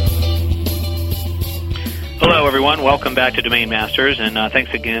host. Hello, everyone. Welcome back to Domain Masters, and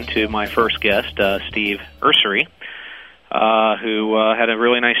thanks again to my first guest, Steve Ursery, who had a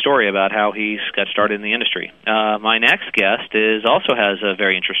really nice story about how he's got started in the industry. My next guest also has a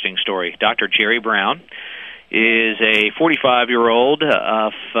very interesting story. Dr. Jerry Brown is a 45-year-old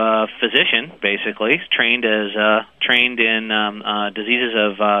physician, basically trained in diseases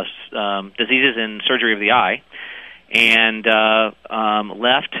in surgery of the eye, and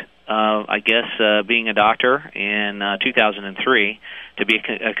left, being a doctor in 2003 to be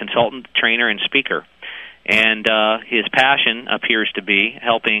a consultant, trainer, and speaker. And his passion appears to be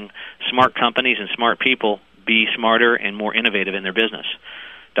helping smart companies and smart people be smarter and more innovative in their business.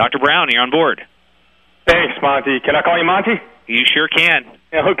 Dr. Brown, you're on board. Thanks, Monty. Can I call you Monty? You sure can.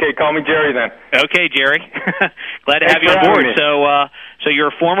 Okay, call me Jerry then. Okay, Jerry. Glad to have you on board. So you're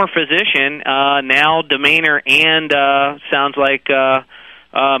a former physician, now domainer, and sounds like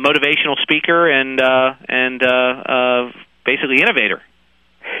motivational speaker and basically innovator.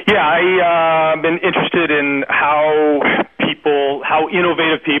 Yeah, I've been interested in how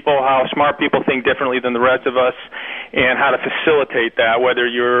innovative people, how smart people think differently than the rest of us, and how to facilitate that, whether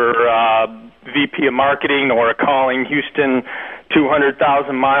you're VP of marketing or calling Houston 200,000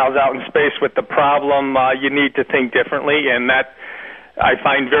 miles out in space with the problem, you need to think differently, and that I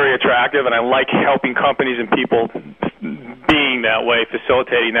find very attractive, and I like helping companies and people being that way,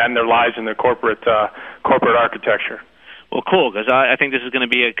 facilitating that in their lives and their corporate architecture. Well, cool, because I think this is going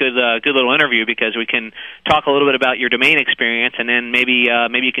to be a good little interview, because we can talk a little bit about your domain experience, and then maybe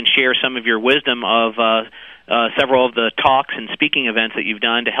you can share some of your wisdom of several of the talks and speaking events that you've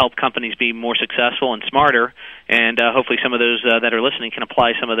done to help companies be more successful and smarter, and hopefully some of those that are listening can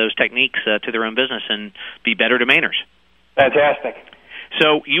apply some of those techniques to their own business and be better domainers. Fantastic.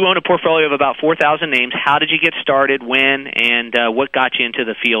 So you own a portfolio of about 4,000 names. How did you get started, when, and what got you into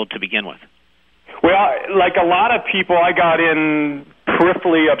the field to begin with? Well, like a lot of people, I got in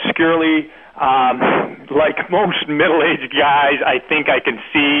peripherally, obscurely. Like most middle-aged guys, I think I can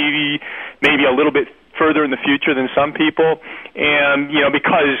see maybe a little bit further in the future than some people. And,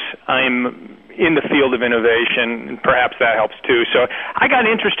 because I'm in the field of innovation, and perhaps that helps too. So I got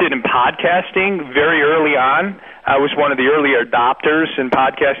interested in podcasting very early on. I was one of the early adopters in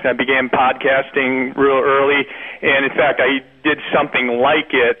podcasting. I began podcasting real early, and in fact, I did something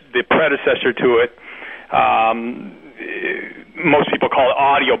like it, the predecessor to it. Most people call it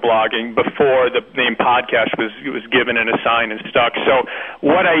audio blogging before the name podcast was given and assigned and stuck. So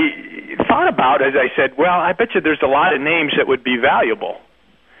what I thought about is I said, well, I bet you there's a lot of names that would be valuable.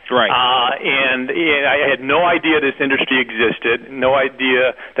 Right. And I had no idea this industry existed, no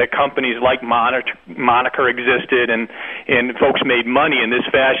idea that companies like Moniker existed, and folks made money in this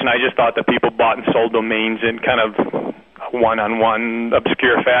fashion. I just thought that people bought and sold domains in kind of one-on-one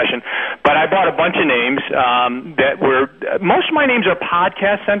obscure fashion. But I bought a bunch of names that were, most of my names are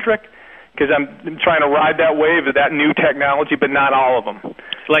podcast-centric, because I'm trying to ride that wave of that new technology, but not all of them.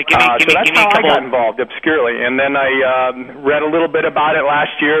 Like, so that's how I got involved obscurely. And then I read a little bit about it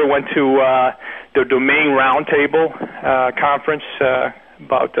last year, went to the Domain Roundtable conference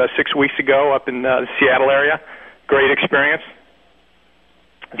about 6 weeks ago up in the Seattle area. Great experience.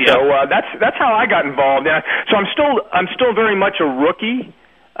 Yeah. So that's how I got involved. So I'm still very much a rookie,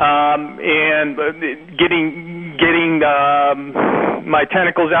 and getting my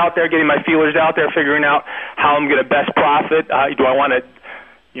tentacles out there, getting my feelers out there, figuring out how I'm going to best profit. Do I want to,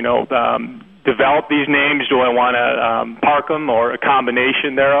 develop these names? Do I want to park them, or a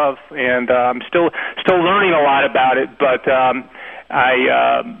combination thereof? And I'm still learning a lot about it, but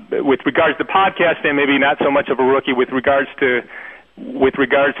with regards to podcasting, maybe not so much of a rookie. With regards to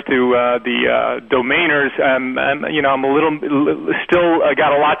the domainers, I'm a little still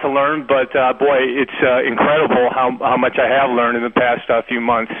got a lot to learn, but boy, it's incredible how much I have learned in the past few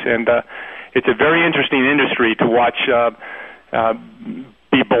months, and it's a very interesting industry to watch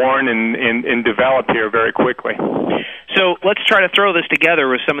be born and develop here very quickly. So let's try to throw this together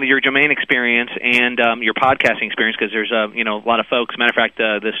with some of your domain experience and your podcasting experience, because there's a lot of folks. Matter of fact,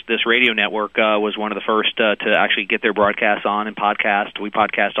 this radio network was one of the first to actually get their broadcasts on and podcast. We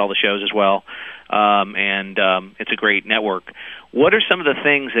podcast all the shows as well, and it's a great network. What are some of the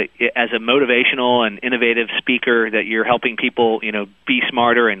things that, as a motivational and innovative speaker, that you're helping people, be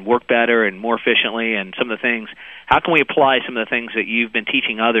smarter and work better and more efficiently, and some of the things? How can we apply some of the things that you've been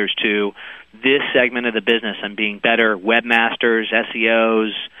teaching others to this segment of the business and being better webmasters,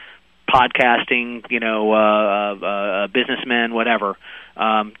 SEOs, podcasting, businessmen, whatever,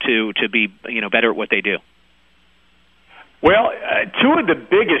 to be better at what they do? Well, two of the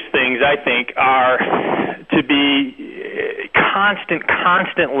biggest things, I think, are to be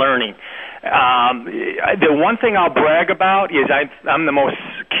constant learning. The one thing I'll brag about is I'm the most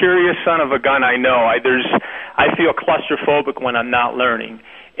curious son of a gun I know. I feel claustrophobic when I'm not learning.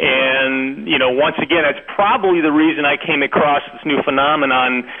 And, once again, that's probably the reason I came across this new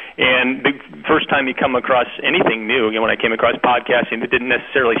phenomenon. And the first time you come across anything new, when I came across podcasting, it didn't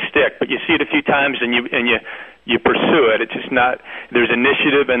necessarily stick, but you see it a few times and you pursue it. It's just not, there's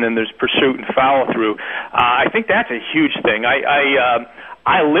initiative and then there's pursuit and follow through. I think that's a huge thing.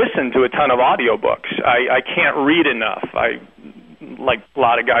 I listen to a ton of audiobooks. I can't read enough. Like a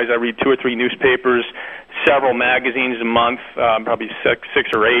lot of guys, I read 2 or 3 newspapers, several magazines a month, probably 6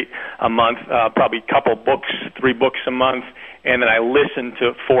 or 8 a month, probably a couple books, 3 books a month, and then I listen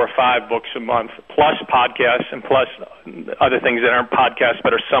to 4 or 5 books a month, plus podcasts and plus other things that aren't podcasts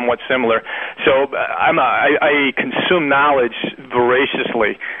but are somewhat similar. So I consume knowledge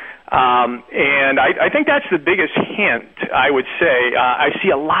voraciously. And I think that's the biggest hint, I would say. I see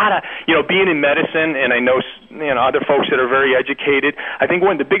a lot of, being in medicine, and I know, other folks that are very educated, I think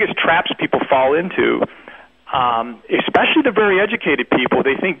one of the biggest traps people fall into, especially the very educated people,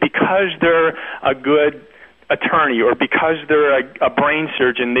 they think because they're a good attorney or because they're a brain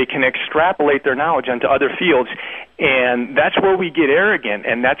surgeon, they can extrapolate their knowledge onto other fields. And that's where we get arrogant,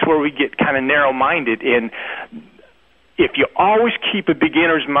 and that's where we get kind of narrow-minded. And if you always keep a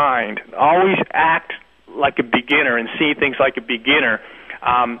beginner's mind, always act like a beginner and see things like a beginner,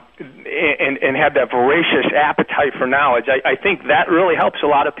 and have that voracious appetite for knowledge, I think that really helps a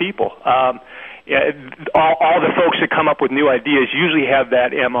lot of people. All the folks that come up with new ideas usually have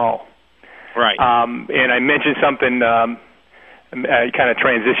that MO. Right. And I mentioned something, I kind of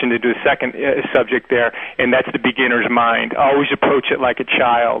transitioned into the second subject there, and that's the beginner's mind. Always approach it like a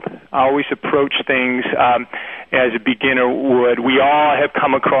child. Always approach things as a beginner would. We all have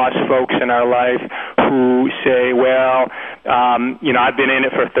come across folks in our life who say, well, I've been in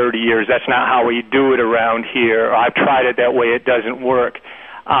it for 30 years. That's not how we do it around here. Or, I've tried it that way. It doesn't work.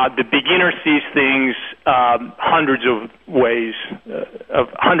 The beginner sees things hundreds of ways, of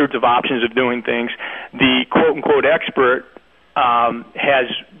hundreds of options of doing things. The quote-unquote expert has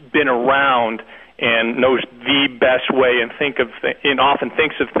been around and knows the best way and often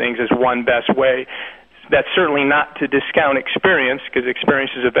thinks of things as one best way. That's certainly not to discount experience, because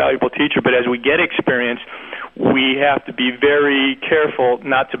experience is a valuable teacher, but as we get experience, we have to be very careful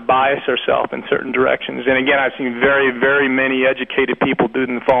not to bias ourselves in certain directions. And again, I've seen very, very many educated people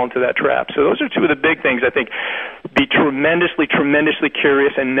didn't fall into that trap. So those are two of the big things, I think. Be tremendously, tremendously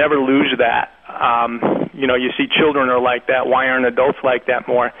curious and never lose that. You see children are like that. Why aren't adults like that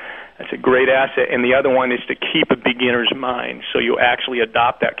more? That's a great asset. And the other one is to keep a beginner's mind, so you actually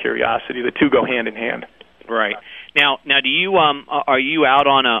adopt that curiosity. The two go hand in hand. Right. Now, do you are you out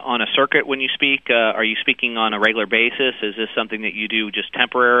on a circuit when you speak? Are you speaking on a regular basis? Is this something that you do just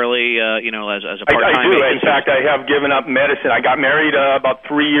temporarily, as a part-time I do. basis? In fact, I have given up medicine. I got married about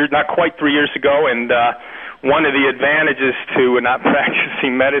 3 years, not quite 3 years ago, and one of the advantages to not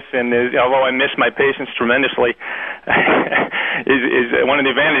practicing medicine is, although I miss my patients tremendously, is one of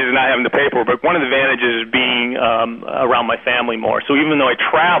the advantages of not having the paperwork, but one of the advantages is being around my family more. So even though I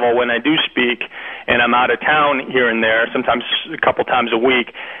travel when I do speak and I'm out of town here and there, sometimes a couple times a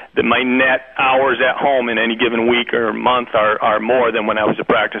week, that my net hours at home in any given week or month are more than when I was a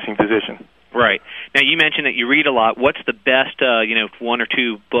practicing physician. Right. Now, you mentioned that you read a lot. What's the best, one or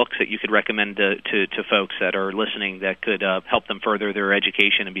two books that you could recommend to folks that are listening that could help them further their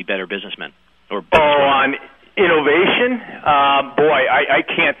education and be better businessmen? On innovation? Boy, I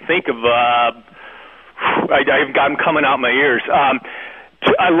can't think of... I've got them coming out my ears.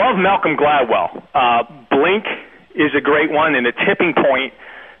 I love Malcolm Gladwell. Blink is a great one, and The Tipping Point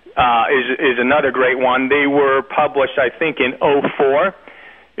is another great one. They were published, I think, in 05.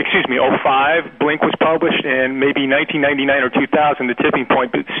 Blink was published in maybe 1999 or 2000, The Tipping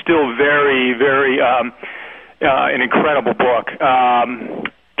Point, but still very, very an incredible book.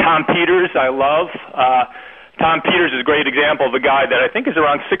 Tom Peters, I love. Tom Peters is a great example of a guy that I think is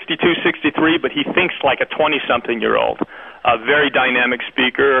around 62, 63, but he thinks like a 20-something-year-old. A very dynamic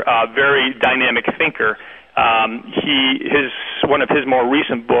speaker, very dynamic thinker. One of his more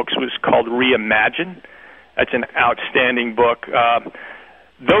recent books was called Reimagine. That's an outstanding book.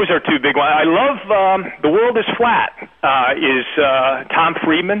 Those are two big ones. I love The World is Flat, is Tom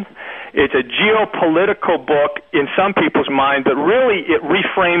Friedman. It's a geopolitical book in some people's mind, but really it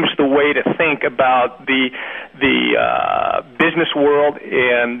reframes the way to think about the business world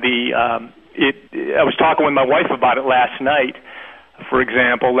and I was talking with my wife about it last night. For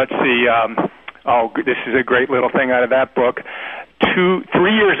example, let's see. This is a great little thing out of that book. 3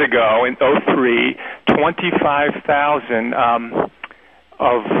 years ago, in 2003, 25,000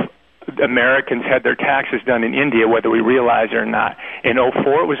 of Americans had their taxes done in India, whether we realize it or not. In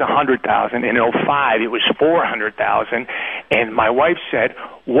 2004, it was 100,000. In 2005, it was 400,000. And my wife said,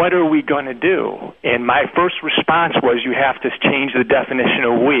 "What are we going to do?" And my first response was, "You have to change the definition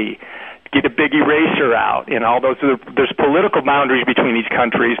of we. Get a big eraser out." And all those, there's political boundaries between these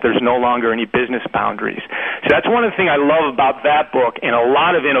countries. There's no longer any business boundaries. So that's one of the things I love about that book and a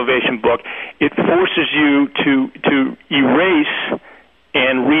lot of innovation book. It forces you to erase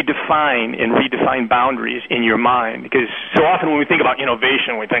and redefine boundaries in your mind. Because so often when we think about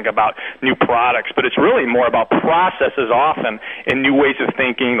innovation, we think about new products, but it's really more about processes often and new ways of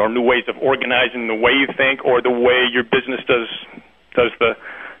thinking or new ways of organizing the way you think or the way your business does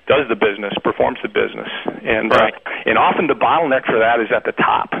the business, performs the business. And right. And often the bottleneck for that is at the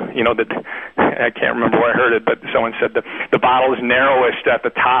top. I can't remember where I heard it, but someone said the bottle is narrowest at the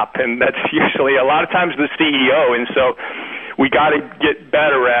top, and that's usually a lot of times the CEO. And so we got to get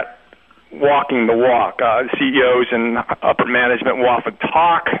better at walking the walk. CEOs and upper management will often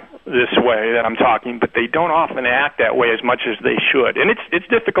talk this way that I'm talking, but they don't often act that way as much as they should. And it's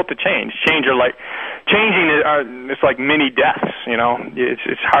difficult to change. It's like mini deaths.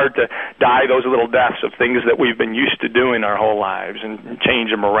 It's hard to die those little deaths of things that we've been used to doing our whole lives and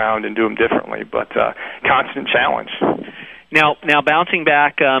change them around and do them differently. But constant challenge. Now, bouncing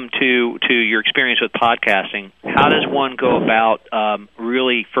back to your experience with podcasting, how does one go about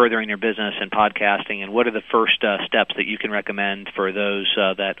really furthering their business in podcasting, and what are the first steps that you can recommend for those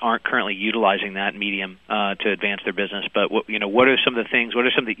that aren't currently utilizing that medium to advance their business? But what are some of the things? What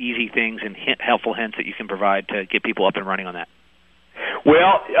are some of the easy things and helpful hints that you can provide to get people up and running on that?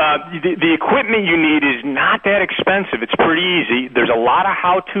 Well, the equipment you need is not that expensive. It's pretty easy. There's a lot of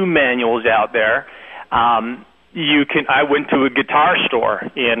how-to manuals out there. I went to a guitar store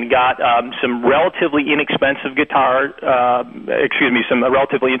and got some relatively inexpensive some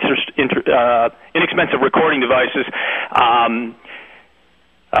relatively inexpensive recording devices,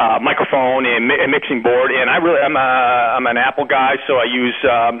 microphone and mixing board. And I'm an Apple guy, so I use.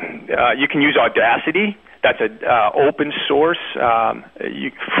 You can use Audacity. That's an open source,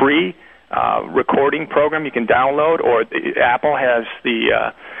 free recording program you can download. Or Apple has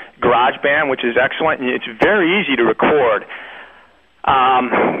the GarageBand, which is excellent, and it's very easy to record.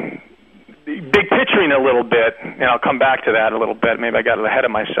 Big picturing a little bit, and I'll come back to that a little bit. Maybe I got ahead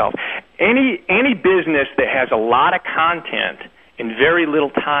of myself. Any business that has a lot of content and very little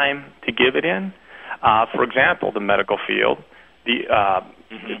time to give it in, for example, the medical field,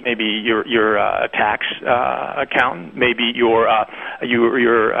 maybe you're a tax accountant, maybe you're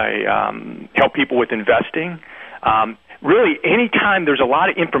help people with investing. Really, anytime there's a lot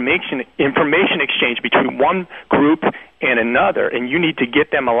of information exchange between one group and another, and you need to get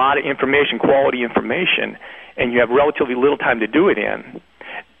them a lot of information, quality information, and you have relatively little time to do it in,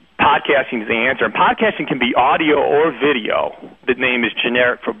 podcasting is the answer. And podcasting can be audio or video. The name is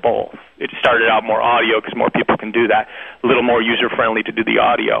generic for both. It started out more audio because more people can do that, a little more user-friendly to do the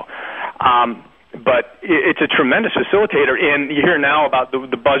audio. But it's a tremendous facilitator, and you hear now about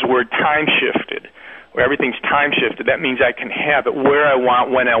the buzzword time shifted, where everything's time shifted. That means I can have it where I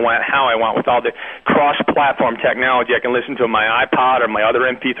want, when I want, how I want, with all the cross-platform technology. I can listen to my iPod or my other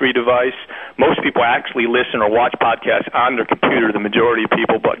MP3 device. Most people actually listen or watch podcasts on their computer, the majority of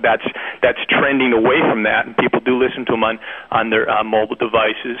people, but that's trending away from that, and people do listen to them on their mobile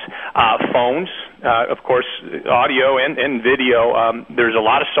devices. Phones, of course, audio and video. There's a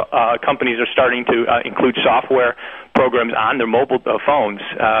lot of companies are starting to include software programs on their mobile phones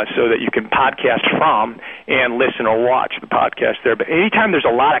so that you can podcast from and listen or watch the podcast there. But anytime there's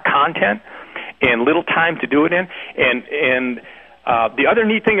a lot of content and little time to do it in, and the other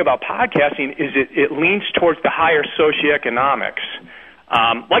neat thing about podcasting is it leans towards the higher socioeconomics.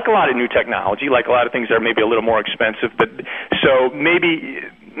 Like a lot of new technology, like a lot of things that are maybe a little more expensive, but so maybe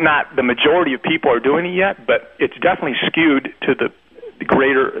not the majority of people are doing it yet, but it's definitely skewed to the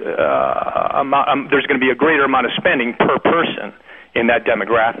greater amount. There's going to be a greater amount of spending per person in that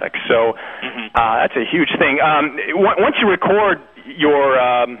demographic. So that's a huge thing. Once you record your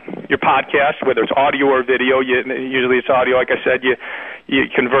podcast, whether it's audio or video, usually it's audio. Like I said, you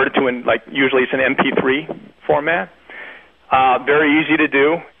convert it to usually it's an MP3 format. Very easy to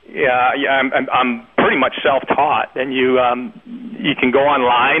do. I'm pretty much self-taught, and you can go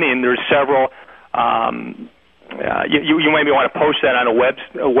online, and there's several. You maybe want to post that on a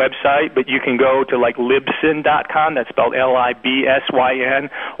website, but you can go to Libsyn.com. That's spelled Libsyn,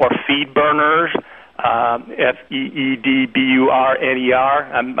 or Feedburners. FEEDBURNER.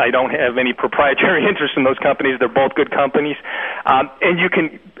 I don't have any proprietary interest in those companies. They're both good companies. And you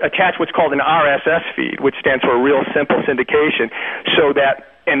can attach what's called an RSS feed, which stands for Real Simple Syndication, so that,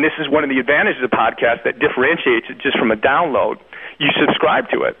 and this is one of the advantages of podcast that differentiates it just from a download, you subscribe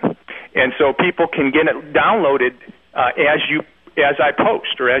to it. And so people can get it downloaded as I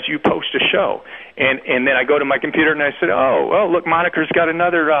post, or as you post a show. And then I go to my computer and I said, oh, look, Moniker's got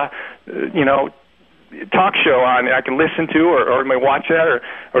another, talk show on I can listen to, or I may watch that,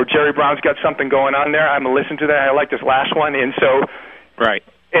 or Jerry Brown's got something going on there. I'm going to listen to that. I like this last one, and so right.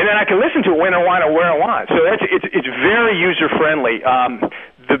 And then I can listen to it when I want or where I want. So it's very user friendly.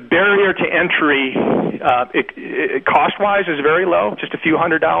 The barrier to entry, cost-wise, is very low, just a few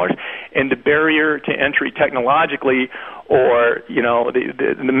 $100s, and the barrier to entry technologically, or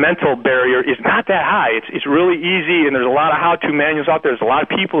the mental barrier, is not that high. It's really easy, and there's a lot of how-to manuals out there. There's a lot of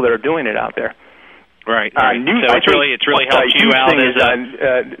people that are doing it out there. Right. So it's really helped you out as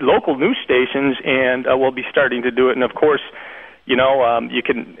local news stations, and we'll be starting to do it. And of course,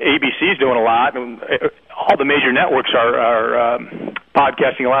 ABC's doing a lot, and all the major networks are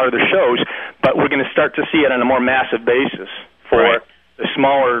podcasting a lot of their shows. But we're going to start to see it on a more massive basis for the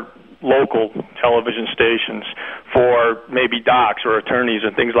smaller local television stations, for maybe docs or attorneys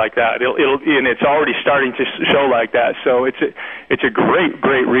and things like that. And it's already starting to show like that. So it's a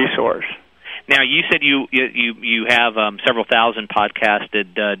great resource. Now, you said you have several thousand podcasting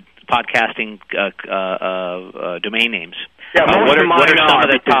domain names. Yeah, most of mine are,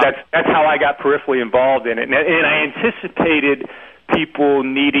 because that's how I got peripherally involved in it. And I anticipated people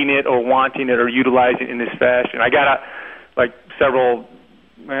needing it or wanting it or utilizing it in this fashion. I got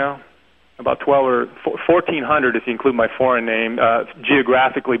about 12 or 1,400 if you include my foreign name,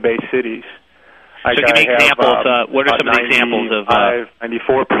 geographically based cities. So give me examples. What are some of the examples of?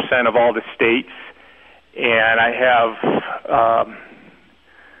 94% of all the states, and I have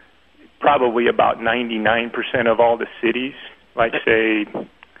probably about 99% of all the cities, like say,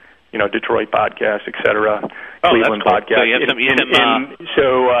 Detroit podcast, etc. Cleveland cool. podcast.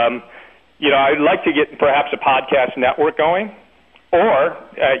 So I'd like to get perhaps a podcast network going, or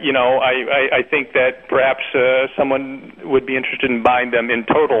I think that perhaps someone would be interested in buying them in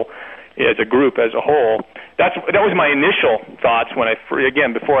total, as a group, as a whole. That was my initial thoughts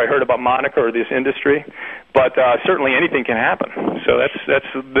before I heard about Monica or this industry. But certainly anything can happen. So that's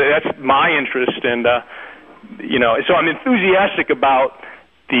my interest, and so I'm enthusiastic about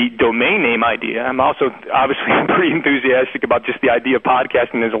the domain name idea. I'm also obviously pretty enthusiastic about just the idea of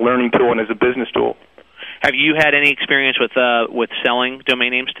podcasting as a learning tool and as a business tool. Have you had any experience with selling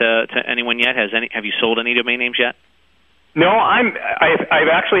domain names to anyone yet? Have you sold any domain names yet? No, I've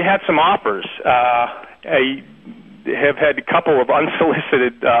actually had some offers. I have had a couple of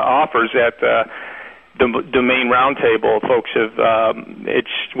unsolicited offers at the Domain Roundtable. Folks have, it's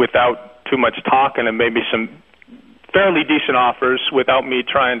without too much talking, and maybe some fairly decent offers without me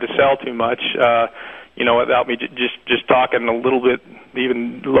trying to sell too much. Without me just talking a little bit,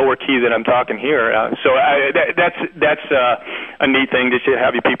 even lower key than I'm talking here. So that's a neat thing to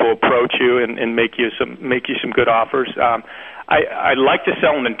have you people approach you and make you some good offers. I'd like to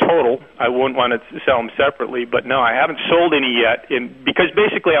sell them in total. I wouldn't want to sell them separately, but no, I haven't sold any yet. Because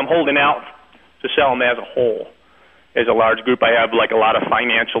basically I'm holding out to sell them as a whole, as a large group. I have like a lot of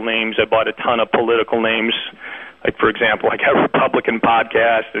financial names. I bought a ton of political names. Like, for example, I got a Republican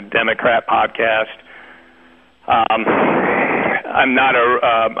podcast, a Democrat podcast. I'm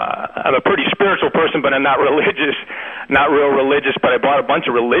a pretty spiritual person, but I'm not religious, not real religious. But I bought a bunch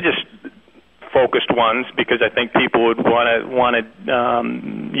of religious focused ones because I think people would want to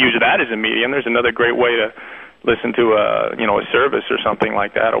use that as a medium. There's another great way to listen to a service or something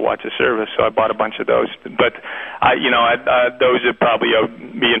like that, or watch a service. So I bought a bunch of those. But those would probably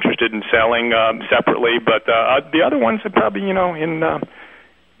be interested in selling separately. But the other ones are probably in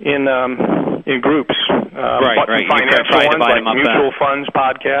groups. Right. Financial ones like mutual funds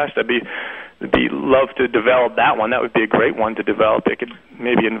podcast. I'd love to develop that one. That would be a great one to develop. They could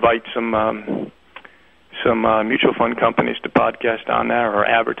maybe invite some mutual fund companies to podcast on there or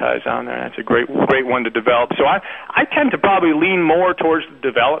advertise on there. That's a great one to develop. So I tend to probably lean more towards the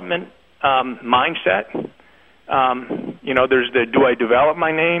development mindset. There's the do I develop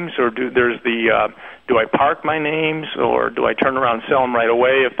my names, or do I park my names, or do I turn around and sell them right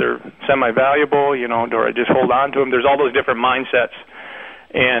away if they're semi-valuable? Do I just hold on to them? There's all those different mindsets.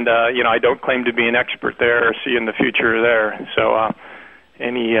 And, I don't claim to be an expert there or see in the future there. So, I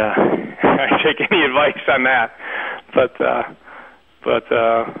take any advice on that. But that's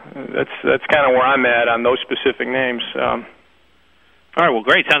kind of where I'm at on those specific names. All right, well,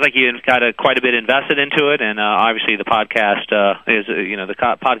 great. Sounds like you've got quite a bit invested into it, and obviously the podcast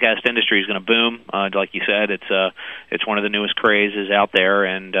podcast industry is going to boom. Like you said, it's one of the newest crazes out there,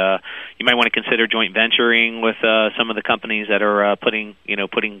 and you might want to consider joint venturing with some of the companies that are putting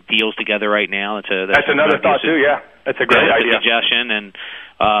deals together right now. That's another thought too. Yeah, that's a great idea. Suggestion, and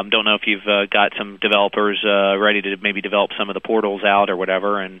don't know if you've got some developers ready to maybe develop some of the portals out or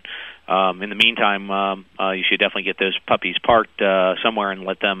whatever, and. In the meantime, you should definitely get those puppies parked somewhere and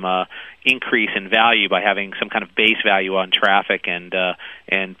let them increase in value by having some kind of base value on traffic and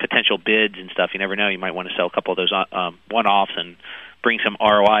potential bids and stuff. You never know; you might want to sell a couple of those one-offs and bring some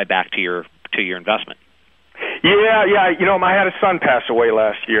ROI back to your investment. Yeah. I had a son pass away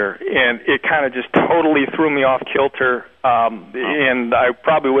last year, and it kind of just totally threw me off kilter. And I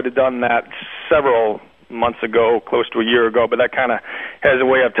probably would have done that several months ago, close to a year ago, but that kind of has a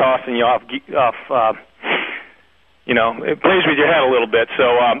way of tossing you off. It plays with your head a little bit.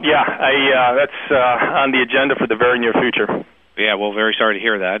 So, that's on the agenda for the very near future. Yeah, well, very sorry to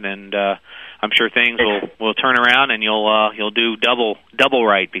hear that, and I'm sure things will turn around, and you'll do double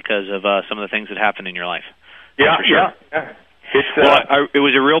right because of some of the things that happen in your life. Yeah, sure. Yeah. It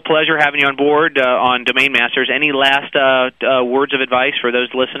was a real pleasure having you on board on Domain Masters. Any last words of advice for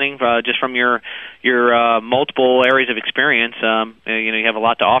those listening, just from your multiple areas of experience? You have a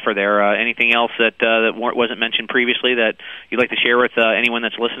lot to offer there. Anything else that wasn't mentioned previously that you'd like to share with anyone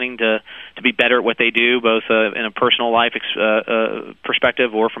that's listening to be better at what they do, both in a personal life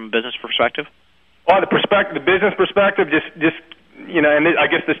perspective or from a business perspective? Well, the business perspective, just and I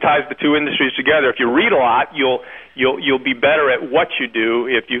guess this ties the two industries together. If you read a lot, you'll be better at what you do.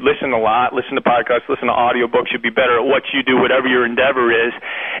 If you listen a lot, listen to podcasts, listen to audiobooks, you'll be better at what you do, whatever your endeavor is.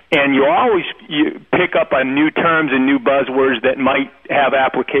 And you pick up on new terms and new buzzwords that might have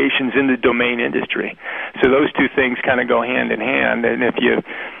applications in the domain industry. So those two things kind of go hand in hand. And if you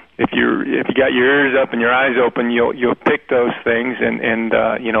got your ears up and your eyes open, you'll pick those things and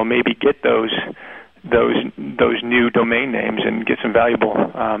maybe get those new domain names and get some valuable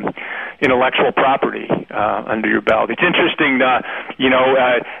intellectual property under your belt. It's interesting,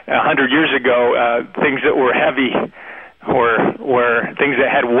 100 years ago, things that were heavy or things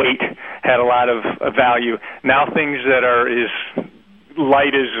that had weight had a lot of value. Now things that are as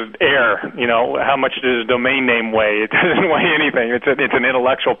light as air, how much does a domain name weigh? It doesn't weigh anything. It's an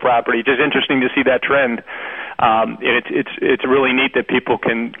intellectual property. It's just interesting to see that trend. It's really neat that people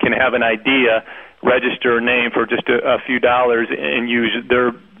can have an idea, register a name for just a few dollars, and use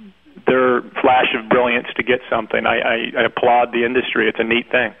their flash of brilliance to get something. I applaud the industry. It's a neat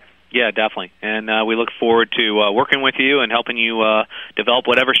thing. Yeah, definitely. And we look forward to working with you and helping you develop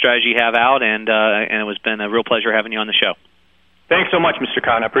whatever strategy you have out. And it has been a real pleasure having you on the show. Thanks so much, Mr.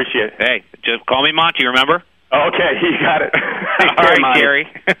 Kahn. I appreciate it. Hey, just call me Monty, remember? Okay, you got it. All right, Gary.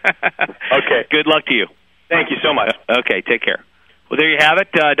 Okay. Good luck to you. Thank you so much. Okay, take care. Well, there you have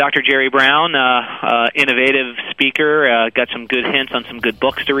it. Dr. Jerry Brown, innovative speaker, got some good hints on some good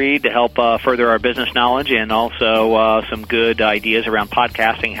books to read to help further our business knowledge, and also some good ideas around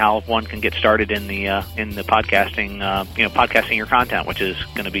podcasting, how one can get started in the podcasting, podcasting your content, which is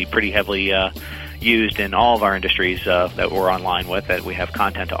going to be pretty heavily used in all of our industries that we're online with, that we have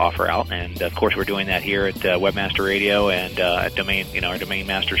content to offer out. And, of course, we're doing that here at Webmaster Radio and at Domain. Our Domain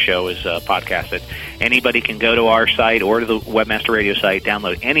Master Show is podcasted. Anybody can go to our site or to the Webmaster Radio site,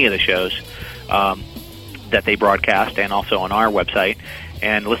 download any of the shows that they broadcast, and also on our website,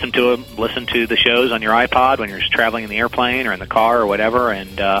 and listen to them. Listen to the shows on your iPod when you're traveling in the airplane or in the car or whatever,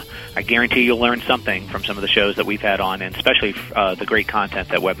 and I guarantee you'll learn something from some of the shows that we've had on, and especially the great content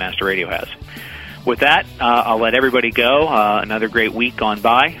that Webmaster Radio has. With that, I'll let everybody go. Another great week gone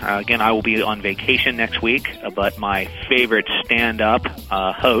by. Again, I will be on vacation next week, but my favorite stand-up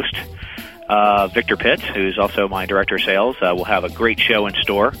host, Victor Pitts, who's also my director of sales, will have a great show in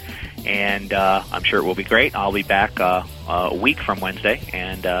store, and I'm sure it will be great. I'll be back a week from Wednesday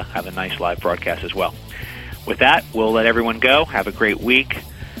and have a nice live broadcast as well. With that, we'll let everyone go. Have a great week.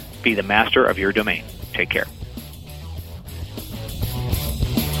 Be the master of your domain. Take care.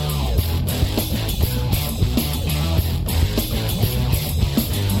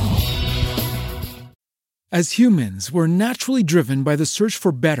 As humans, we're naturally driven by the search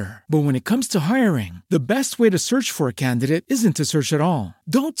for better. But when it comes to hiring, the best way to search for a candidate isn't to search at all.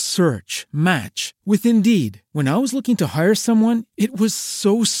 Don't search, match with Indeed. When I was looking to hire someone, it was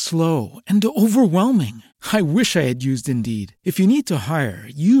so slow and overwhelming. I wish I had used Indeed. If you need to hire,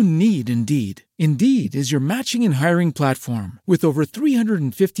 you need Indeed. Indeed is your matching and hiring platform with over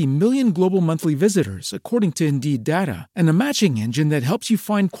 350 million global monthly visitors, according to Indeed data, and a matching engine that helps you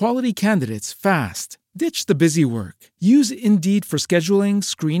find quality candidates fast. Ditch the busy work. Use Indeed for scheduling,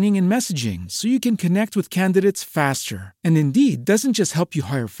 screening, and messaging so you can connect with candidates faster. And Indeed doesn't just help you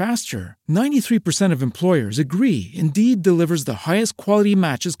hire faster. 93% of employers agree Indeed delivers the highest quality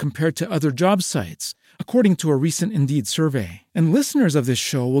matches compared to other job sites, according to a recent Indeed survey. And listeners of this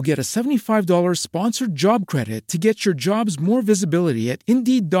show will get a $75 sponsored job credit to get your jobs more visibility at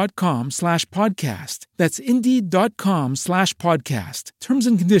Indeed.com/podcast. That's Indeed.com/podcast. Terms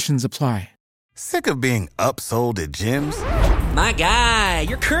and conditions apply. Sick of being upsold at gyms? My guy,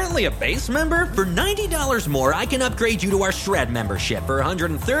 you're currently a base member. For $90 more, I can upgrade you to our Shred membership. For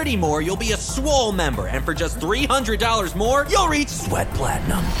 $130 more, you'll be a Swole member. And for just $300 more, you'll reach Sweat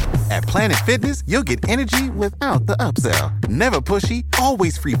Platinum. At Planet Fitness, you'll get energy without the upsell. Never pushy,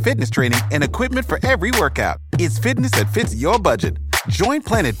 always free fitness training and equipment for every workout. It's fitness that fits your budget. Join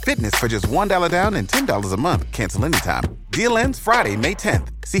Planet Fitness for just $1 down and $10 a month. Cancel anytime. Deal ends Friday, May 10th.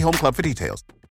 See Home Club for details.